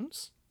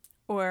iTunes.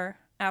 Or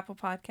Apple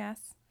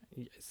Podcasts.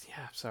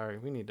 Yeah, sorry.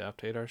 We need to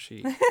update our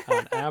sheet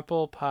on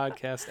Apple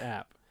Podcast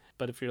app.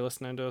 But if you're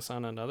listening to us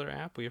on another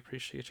app, we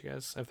appreciate you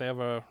guys. If they have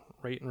a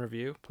rate and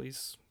review,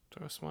 please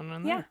throw us one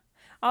in there. Yeah.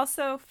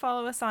 Also,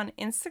 follow us on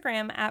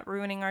Instagram at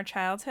Ruining Our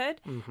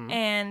Childhood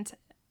and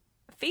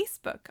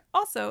Facebook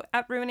also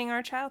at Ruining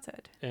Our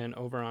Childhood. And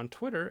over on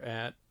Twitter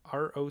at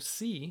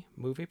ROC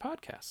Movie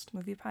Podcast.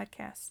 Movie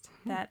Podcast.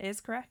 That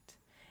is correct.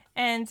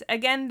 And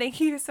again, thank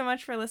you so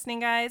much for listening,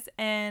 guys.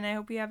 And I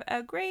hope you have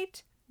a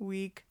great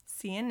week.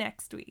 See you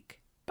next week.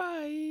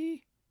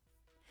 Bye.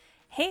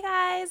 Hey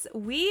guys,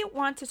 we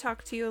want to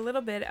talk to you a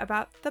little bit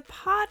about the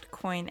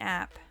Podcoin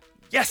app.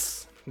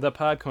 Yes! The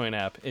Podcoin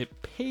app.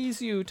 It pays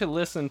you to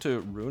listen to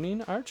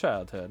Ruining Our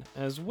Childhood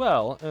as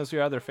well as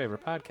your other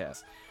favorite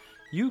podcasts.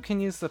 You can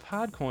use the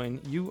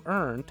Podcoin you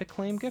earn to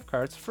claim gift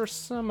cards for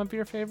some of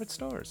your favorite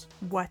stores.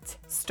 What?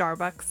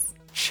 Starbucks?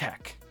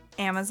 Check.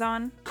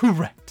 Amazon?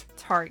 Correct.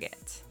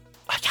 Target.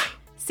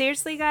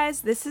 Seriously,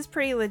 guys, this is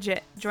pretty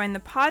legit. Join the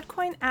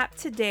Podcoin app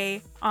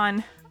today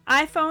on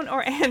iPhone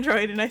or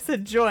Android, and I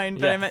said join,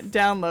 but I meant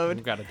download.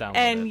 You've got to download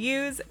and it.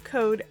 Use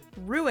code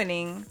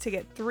RUINING to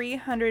get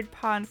 300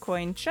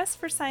 Podcoin just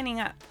for signing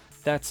up.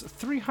 That's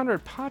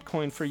 300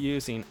 Podcoin for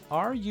using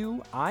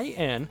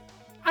RUINING.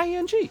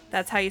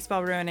 That's how you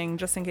spell ruining,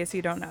 just in case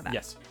you don't know that.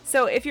 Yes.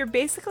 So if you're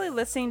basically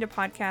listening to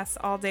podcasts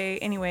all day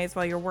anyways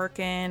while you're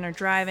working or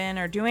driving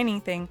or doing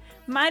anything,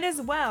 might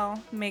as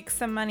well make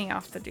some money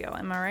off the deal.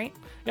 Am I right?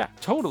 Yeah,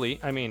 totally.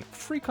 I mean,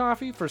 free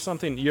coffee for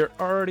something you're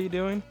already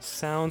doing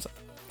sounds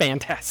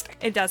fantastic.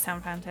 It does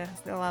sound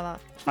fantastic.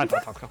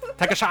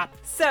 Take a shot.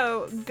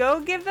 So go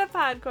give the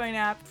Podcoin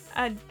app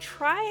a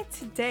try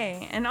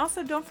today. And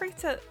also don't forget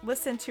to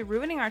listen to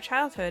Ruining Our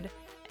Childhood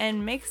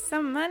and make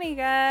some money,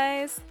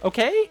 guys.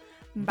 Okay.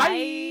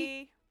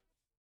 Bye.